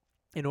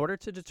 In order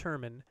to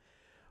determine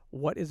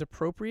what is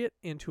appropriate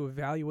and to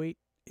evaluate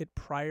it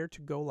prior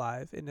to go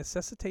live, it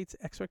necessitates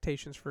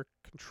expectations for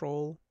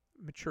control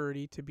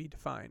maturity to be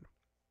defined.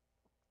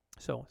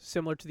 So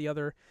similar to the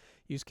other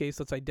use case,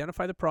 let's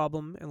identify the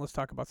problem and let's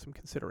talk about some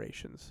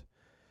considerations.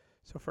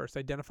 So first,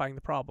 identifying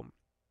the problem.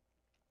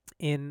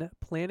 In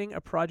planning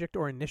a project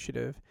or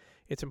initiative,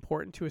 it's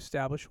important to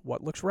establish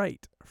what looks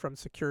right, from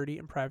security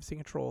and privacy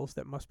controls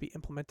that must be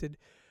implemented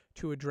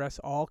to address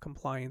all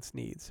compliance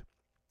needs.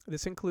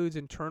 This includes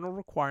internal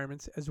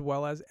requirements as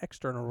well as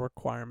external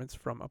requirements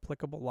from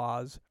applicable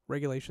laws,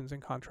 regulations,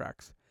 and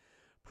contracts.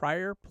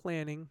 Prior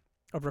planning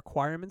of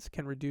requirements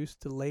can reduce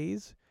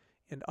delays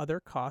and other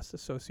costs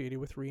associated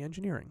with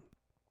re-engineering.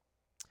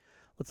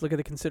 Let's look at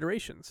the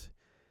considerations.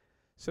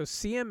 So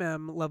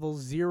CMM levels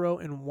 0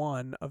 and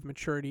 1 of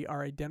maturity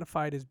are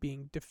identified as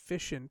being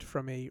deficient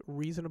from a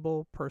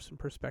reasonable person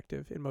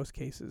perspective in most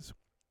cases.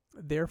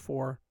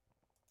 Therefore,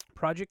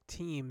 project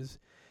teams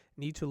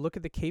need to look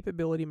at the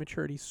capability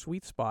maturity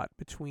sweet spot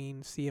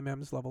between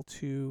CMM's level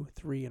 2,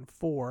 3, and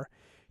 4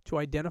 to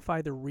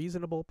identify the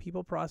reasonable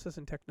people, process,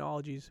 and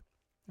technologies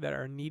that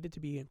are needed to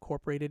be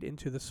incorporated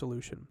into the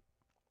solution.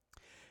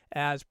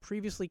 As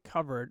previously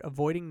covered,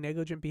 avoiding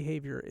negligent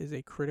behavior is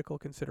a critical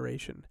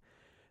consideration.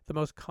 The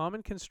most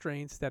common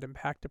constraints that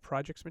impact a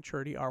project's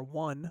maturity are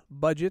 1,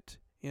 budget,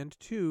 and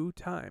 2,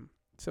 time.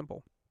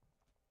 Simple.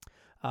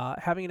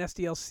 Having an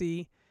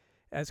SDLC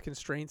as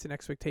constraints and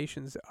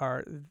expectations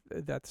are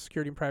that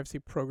security and privacy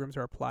programs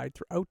are applied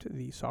throughout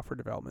the software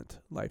development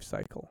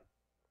lifecycle.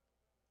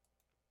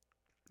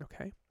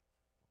 Okay.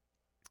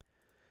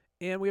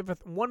 And we have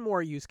one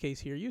more use case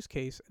here. Use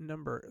case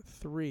number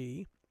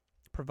 3,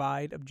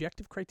 provide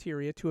objective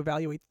criteria to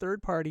evaluate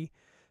third-party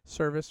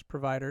service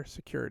provider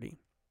security.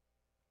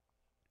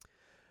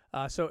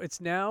 So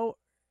it's now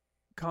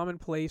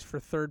commonplace for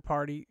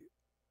third-party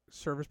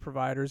service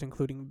providers,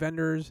 including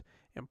vendors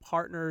and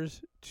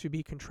partners, to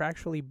be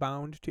contractually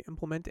bound to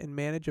implement and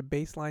manage a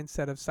baseline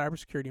set of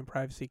cybersecurity and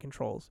privacy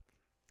controls.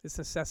 This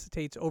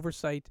necessitates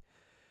oversight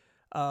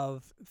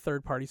of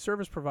third-party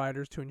service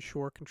providers to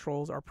ensure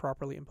controls are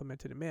properly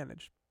implemented and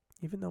managed.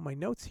 Even though my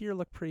notes here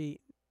look pretty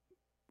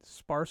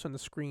sparse on the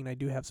screen, I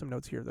do have some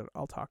notes here that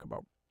I'll talk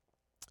about.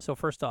 So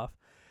first off,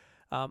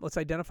 let's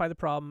identify the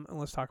problem and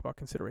let's talk about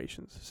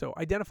considerations. So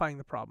identifying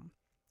the problem.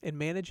 In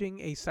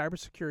managing a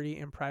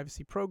cybersecurity and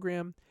privacy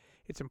program,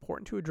 it's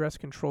important to address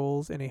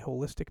controls in a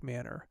holistic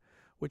manner,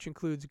 which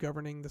includes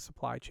governing the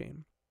supply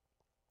chain.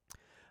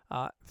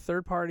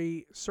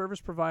 Third-party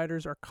service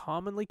providers are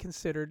commonly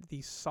considered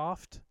the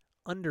soft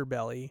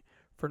underbelly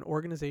for an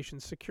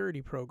organization's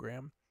security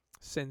program,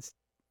 since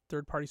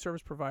third-party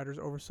service providers'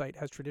 oversight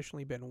has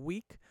traditionally been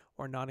weak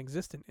or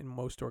non-existent in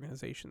most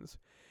organizations.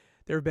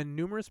 There have been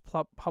numerous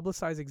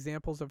publicized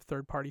examples of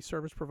third-party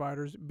service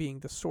providers being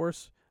the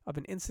source of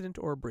an incident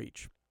or a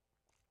breach.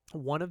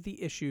 One of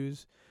the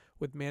issues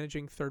with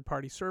managing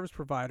third-party service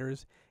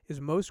providers is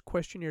most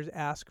questionnaires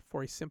ask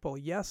for a simple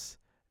yes,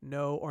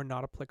 no, or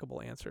not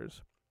applicable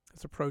answers.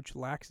 This approach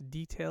lacks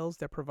details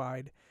that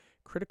provide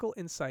critical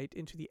insight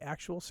into the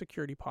actual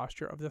security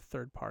posture of the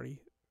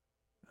third-party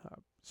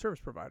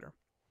service provider.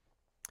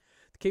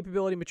 The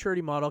capability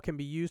maturity model can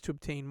be used to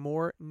obtain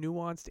more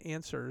nuanced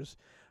answers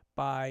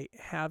by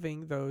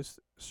having those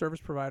service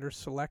providers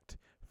select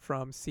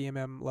from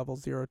CMM level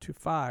 0 to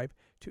 5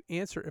 to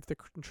answer if the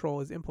control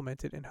is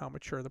implemented and how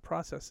mature the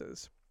process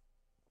is.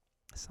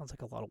 Sounds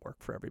like a lot of work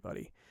for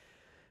everybody.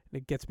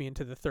 And it gets me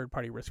into the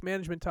third-party risk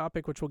management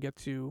topic, which we'll get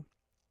to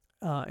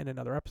in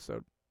another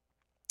episode.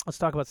 Let's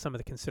talk about some of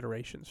the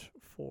considerations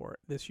for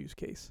this use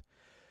case.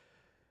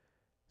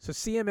 So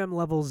CMM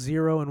levels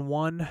 0 and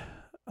 1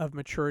 of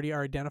maturity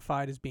are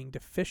identified as being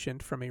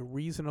deficient from a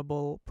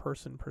reasonable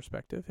person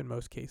perspective in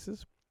most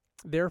cases.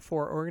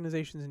 Therefore,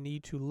 organizations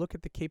need to look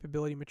at the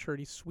capability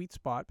maturity sweet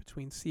spot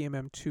between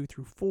CMM 2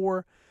 through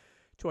 4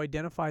 to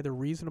identify the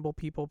reasonable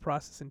people,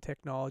 process, and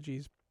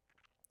technologies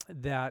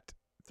that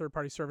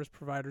third-party service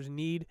providers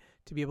need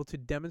to be able to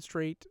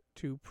demonstrate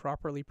to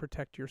properly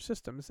protect your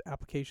systems,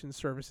 applications,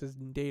 services,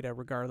 and data,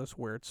 regardless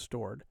where it's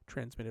stored,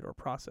 transmitted, or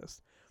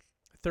processed.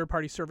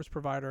 Third-party service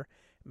provider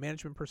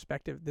management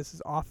perspective, this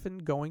is often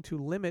going to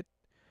limit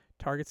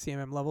target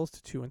CMM levels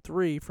to 2 and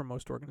 3 for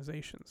most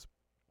organizations.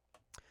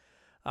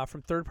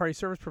 From third-party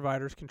service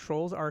providers,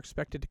 controls are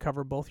expected to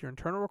cover both your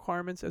internal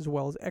requirements as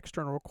well as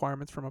external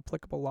requirements from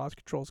applicable laws,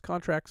 controls,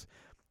 contracts.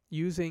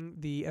 Using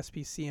the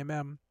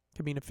SPCMM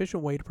can be an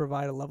efficient way to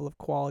provide a level of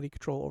quality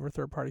control over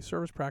third-party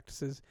service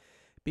practices,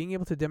 being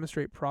able to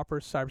demonstrate proper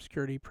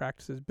cybersecurity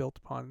practices built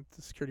upon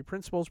the security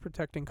principles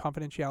protecting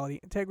confidentiality,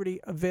 integrity,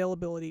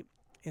 availability,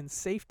 and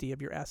safety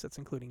of your assets,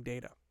 including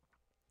data.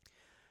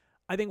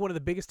 I think one of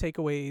the biggest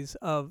takeaways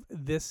of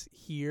this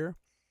here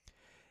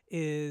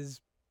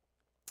is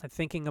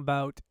thinking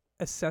about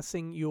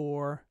assessing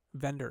your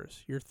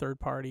vendors, your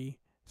third-party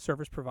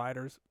service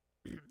providers.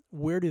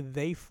 Where do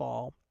they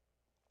fall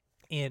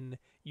in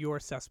your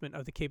assessment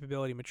of the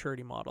capability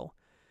maturity model?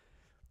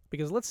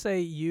 Because let's say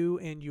you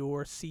and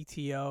your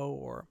CTO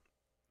or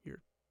your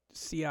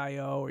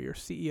CIO or your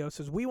CEO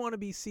says, we want to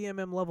be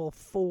CMM level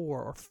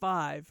 4 or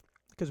 5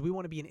 because we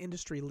want to be an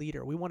industry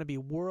leader. We want to be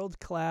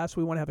world-class.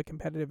 We want to have a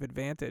competitive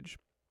advantage.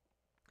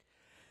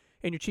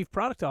 And your chief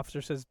product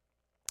officer says,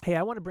 hey,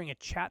 I want to bring a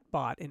chat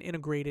bot and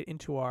integrate it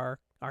into our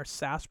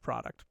SaaS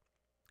product.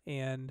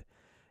 And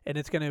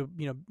it's going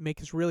to, make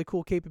this really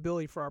cool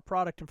capability for our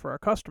product and for our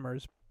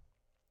customers.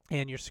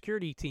 And your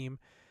security team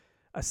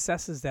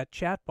assesses that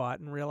chatbot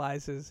and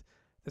realizes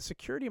the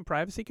security and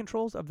privacy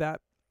controls of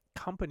that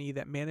company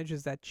that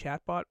manages that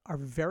chatbot are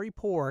very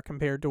poor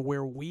compared to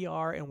where we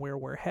are and where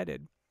we're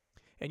headed.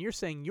 And you're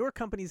saying your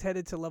company's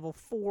headed to level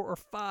 4 or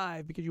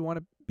 5 because you want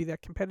to be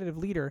that competitive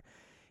leader,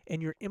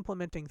 and you're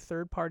implementing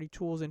third-party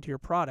tools into your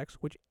products,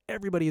 which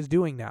everybody is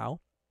doing now.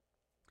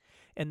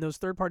 And those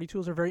third-party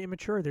tools are very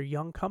immature. They're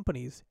young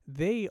companies.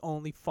 They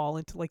only fall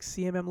into like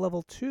CMM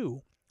level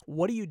 2.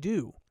 What do you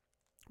do?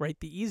 Right?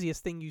 The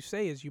easiest thing you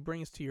say is you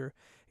bring us to your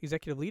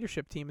executive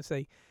leadership team and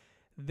say,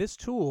 this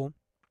tool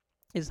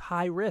is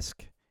high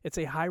risk. It's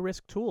a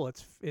high-risk tool.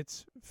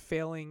 It's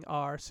failing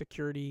our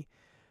security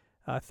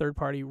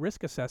third-party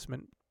risk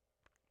assessment.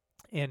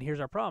 And here's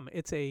our problem.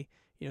 It's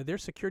their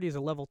security is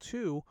a level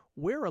 2.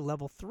 We're a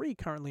level 3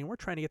 currently, and we're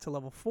trying to get to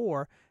level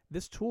 4.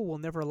 This tool will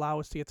never allow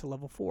us to get to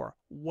level 4.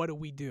 What do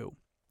we do?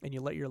 And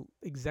you let your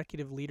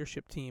executive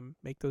leadership team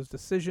make those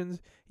decisions.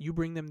 You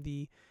bring them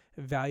the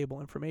valuable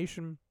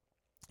information.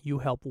 You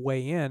help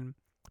weigh in,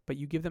 but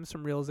you give them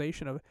some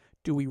realization of,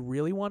 do we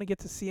really want to get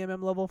to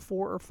CMM level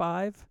 4 or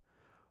 5?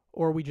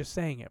 Or are we just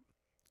saying it?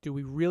 Do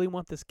we really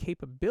want this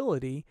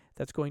capability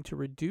that's going to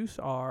reduce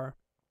our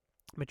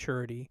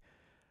maturity?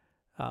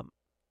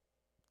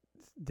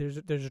 There's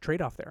a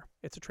trade-off there.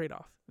 It's a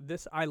trade-off.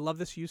 I love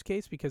this use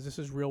case because this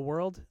is real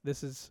world.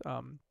 This is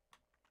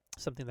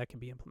something that can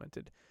be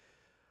implemented.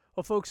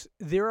 Well, folks,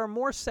 there are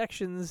more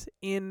sections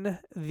in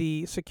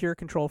the secure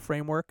control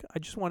framework. I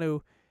just want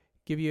to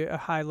give you a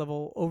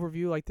high-level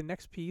overview. Like, the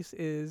next piece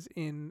is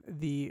in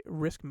the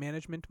risk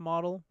management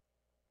model,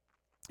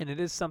 and it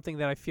is something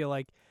that I feel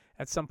like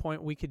at some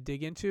point we could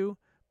dig into,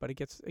 but it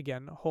gets,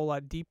 again, a whole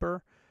lot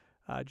deeper,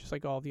 just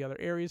like all the other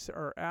areas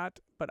are at.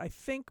 But I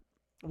think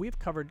we've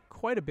covered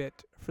quite a bit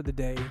for the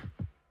day,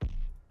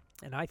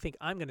 and I think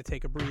I'm going to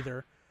take a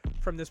breather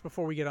from this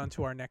before we get on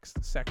to our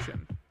next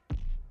section.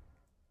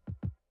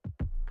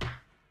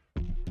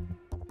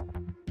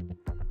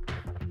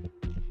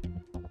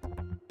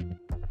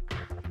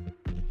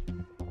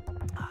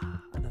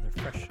 Another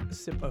fresh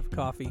sip of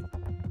coffee.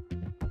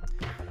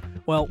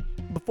 Well,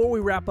 before we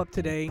wrap up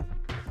today,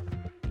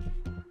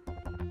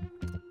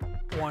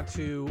 I want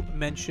to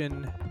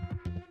mention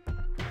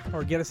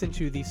or get us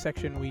into the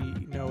section we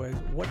know as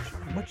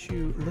what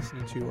you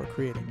listening to or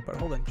creating. But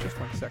hold on just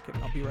 1 second.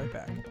 I'll be right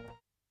back.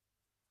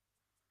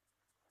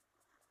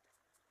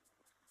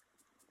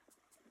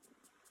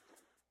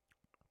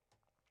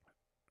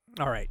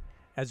 All right.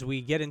 As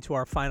we get into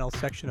our final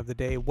section of the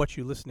day, what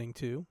you listening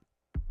to.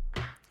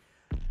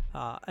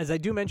 As I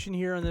do mention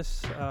here on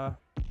this, at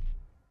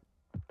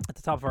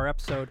the top of our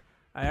episode,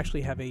 I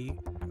actually have a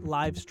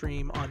live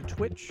stream on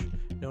Twitch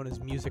known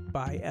as Music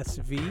by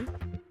SV.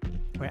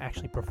 I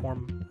actually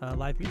perform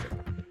live music.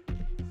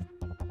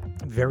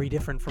 Very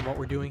different from what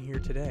we're doing here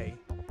today.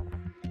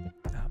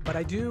 But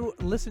I do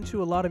listen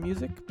to a lot of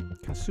music,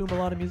 consume a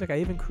lot of music. I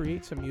even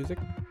create some music.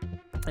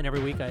 And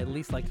every week I at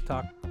least like to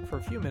talk for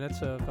a few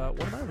minutes of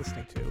what am I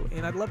listening to.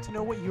 And I'd love to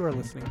know what you are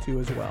listening to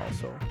as well.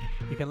 So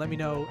you can let me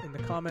know in the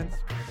comments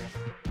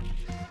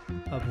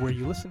of where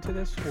you listen to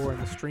this, or in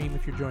the stream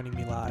if you're joining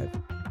me live.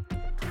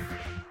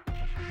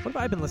 What have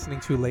I been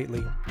listening to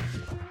lately?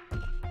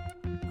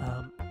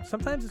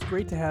 Sometimes it's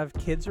great to have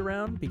kids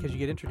around because you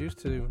get introduced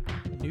to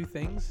new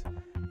things.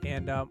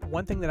 And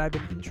one thing that I've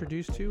been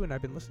introduced to and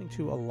I've been listening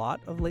to a lot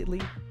of lately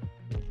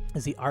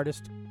is the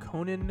artist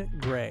Conan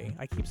Gray.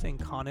 I keep saying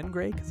Conan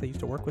Gray because I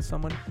used to work with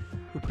someone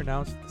who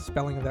pronounced the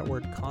spelling of that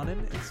word Conan,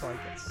 and so I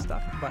get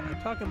stuck. But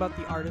I'm talking about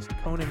the artist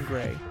Conan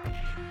Gray.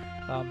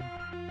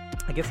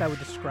 I guess I would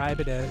describe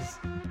it as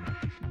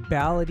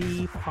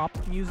ballady pop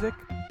music.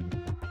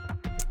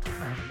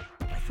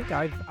 I think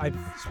I've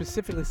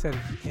specifically said,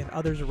 and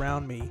others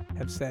around me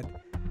have said,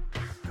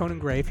 Conan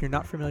Gray, if you're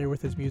not familiar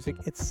with his music,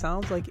 it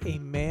sounds like a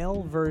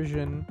male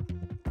version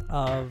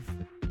of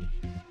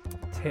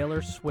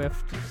Taylor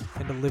Swift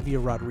and Olivia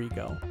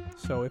Rodrigo.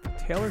 So if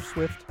Taylor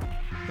Swift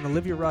and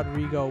Olivia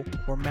Rodrigo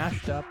were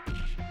mashed up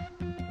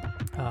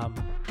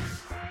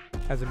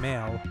as a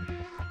male,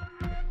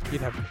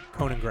 you'd have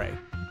Conan Gray.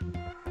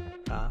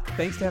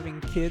 Thanks to having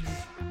kids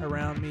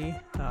around me,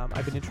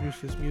 I've been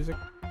introduced to this music,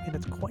 and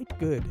it's quite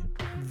good.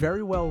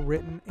 Very well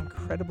written,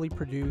 incredibly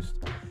produced.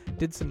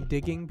 Did some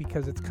digging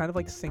because it's kind of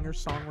like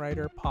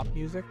singer-songwriter pop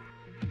music.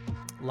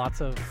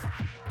 Lots of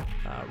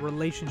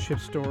relationship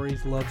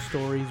stories, love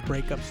stories,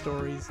 breakup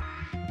stories.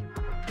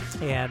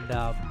 And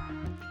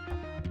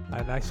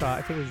I saw,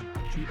 I think it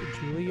was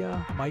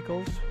Julia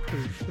Michaels,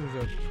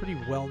 who's a pretty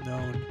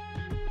well-known,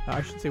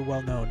 I should say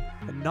well-known,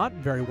 and not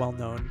very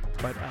well-known,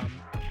 but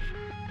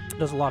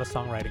does a lot of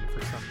songwriting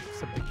for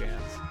some big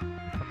bands,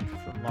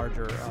 from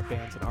larger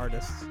bands and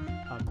artists.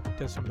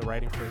 Does some of the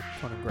writing for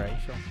Conan Gray.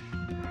 So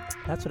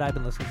that's what I've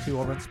been listening to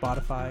over on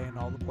Spotify and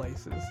all the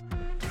places.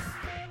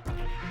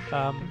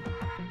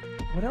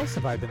 What else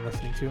have I been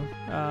listening to?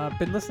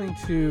 Been listening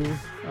to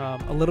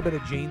a little bit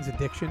of Jane's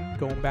Addiction,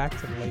 going back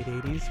to the late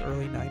 80s,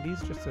 early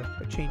 90s, just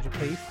a change of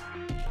pace.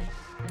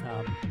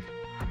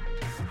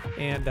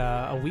 And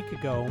a week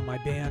ago, my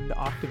band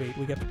Octavate,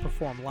 we got to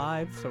perform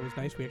live, so it was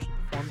nice. We actually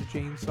performed a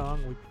Jane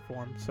song. We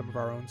performed some of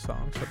our own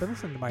songs. So I've been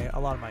listening to a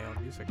lot of my own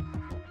music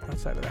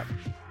outside of that.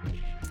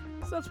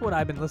 So that's what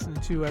I've been listening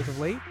to as of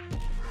late.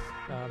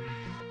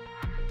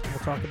 We'll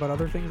talk about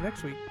other things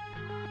next week.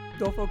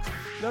 So, folks,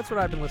 that's what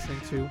I've been listening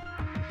to.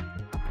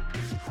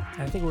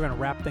 And I think we're going to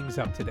wrap things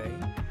up today.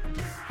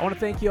 I want to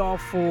thank you all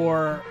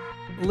for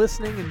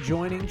listening and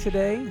joining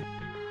today.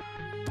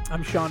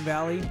 I'm Sean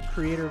Valley,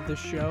 creator of this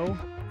show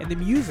and the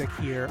music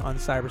here on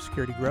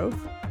Cybersecurity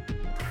Growth.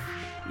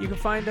 You can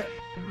find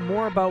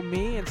more about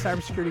me and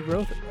cybersecurity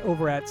growth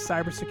over at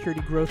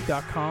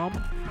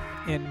cybersecuritygrowth.com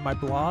and my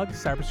blog,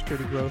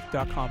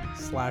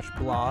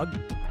 cybersecuritygrowth.com/blog.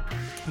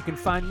 You can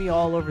find me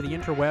all over the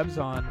interwebs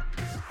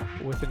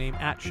with the name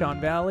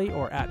 @SeanValley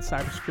or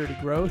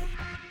 @CybersecurityGrowth.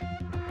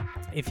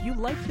 If you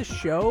like the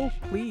show,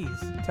 please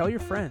tell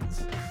your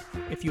friends.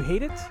 If you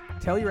hate it,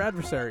 tell your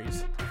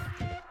adversaries.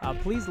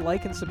 Please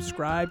like and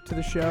subscribe to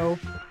the show.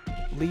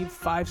 Leave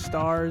 5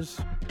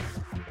 stars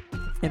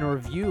and a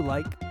review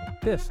like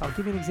this. I'll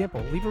give you an example.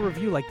 Leave a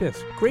review like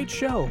this. Great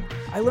show.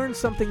 I learned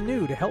something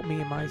new to help me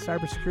in my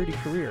cybersecurity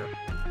career.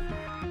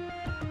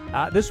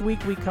 This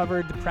week we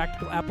covered the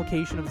practical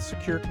application of the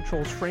Secure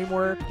Controls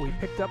Framework. We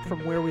picked up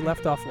from where we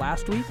left off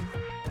last week.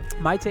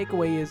 My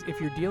takeaway is if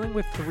you're dealing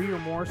with 3 or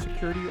more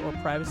security or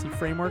privacy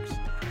frameworks,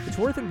 it's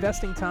worth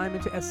investing time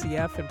into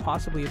SCF and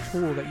possibly a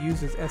tool that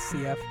uses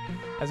SCF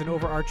as an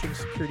overarching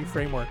security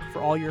framework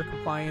for all your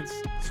compliance,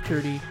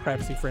 security,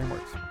 privacy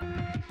frameworks.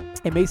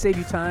 It may save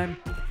you time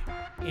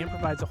and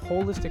provides a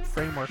holistic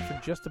framework for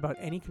just about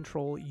any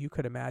control you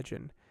could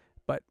imagine,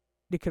 but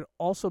it could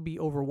also be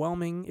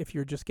overwhelming if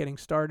you're just getting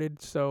started.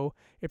 So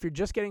if you're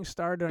just getting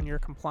started on your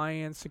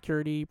compliance,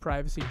 security,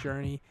 privacy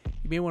journey,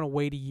 you may want to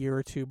wait a year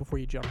or 2 before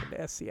you jump into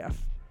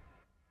SCF.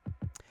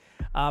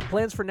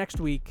 Plans for next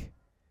week.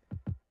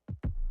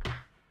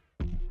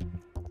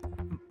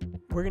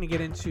 We're going to get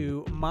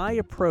into my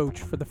approach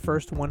for the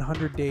first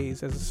 100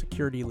 days as a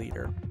security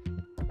leader.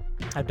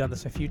 I've done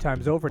this a few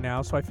times over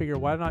now, so I figure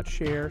why not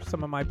share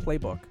some of my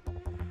playbook.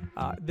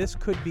 This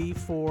could be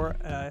for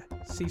a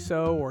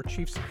CISO or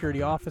Chief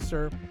Security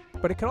Officer,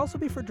 but it could also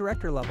be for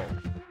director level,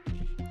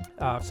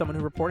 someone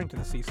who's reporting to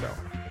the CISO.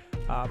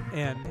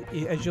 And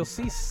as you'll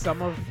see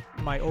some of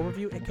my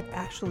overview, it could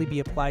actually be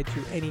applied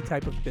to any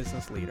type of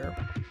business leader.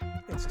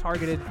 It's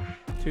targeted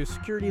to a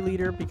security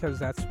leader because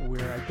that's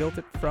where I built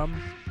it from.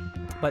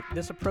 But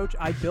this approach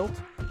I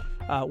built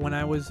when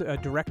I was a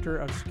director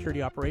of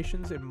security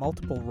operations in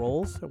multiple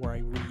roles where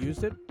I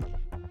reused it.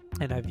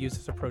 And I've used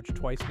this approach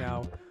twice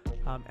now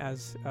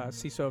as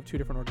CISO of 2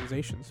 different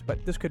organizations.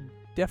 But this could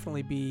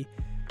definitely be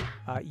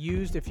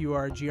used if you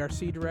are a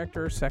GRC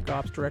director,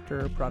 SecOps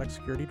director, product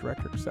security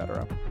director,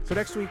 etc. So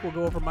next week we'll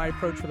go over my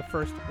approach for the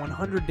first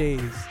 100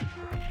 days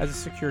as a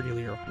security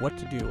leader, what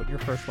to do in your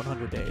first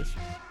 100 days.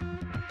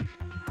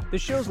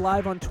 This show's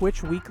live on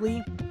Twitch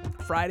weekly,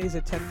 Fridays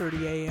at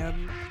 10:30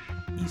 a.m.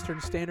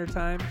 Eastern Standard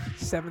Time,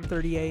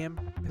 7:30 a.m.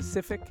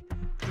 Pacific,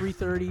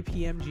 3:30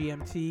 p.m.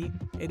 GMT,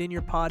 and in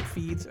your pod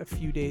feeds a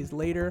few days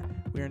later.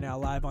 We are now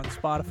live on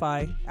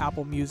Spotify,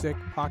 Apple Music,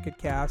 Pocket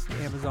Cast,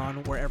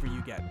 Amazon, wherever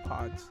you get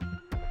pods.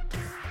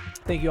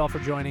 Thank you all for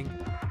joining.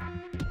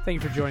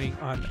 Thank you for joining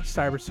on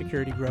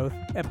Cybersecurity Growth,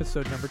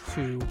 episode number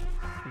 2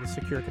 in the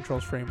Secure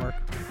Controls Framework.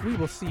 We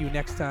will see you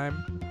next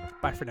time.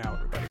 Bye for now,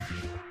 everybody.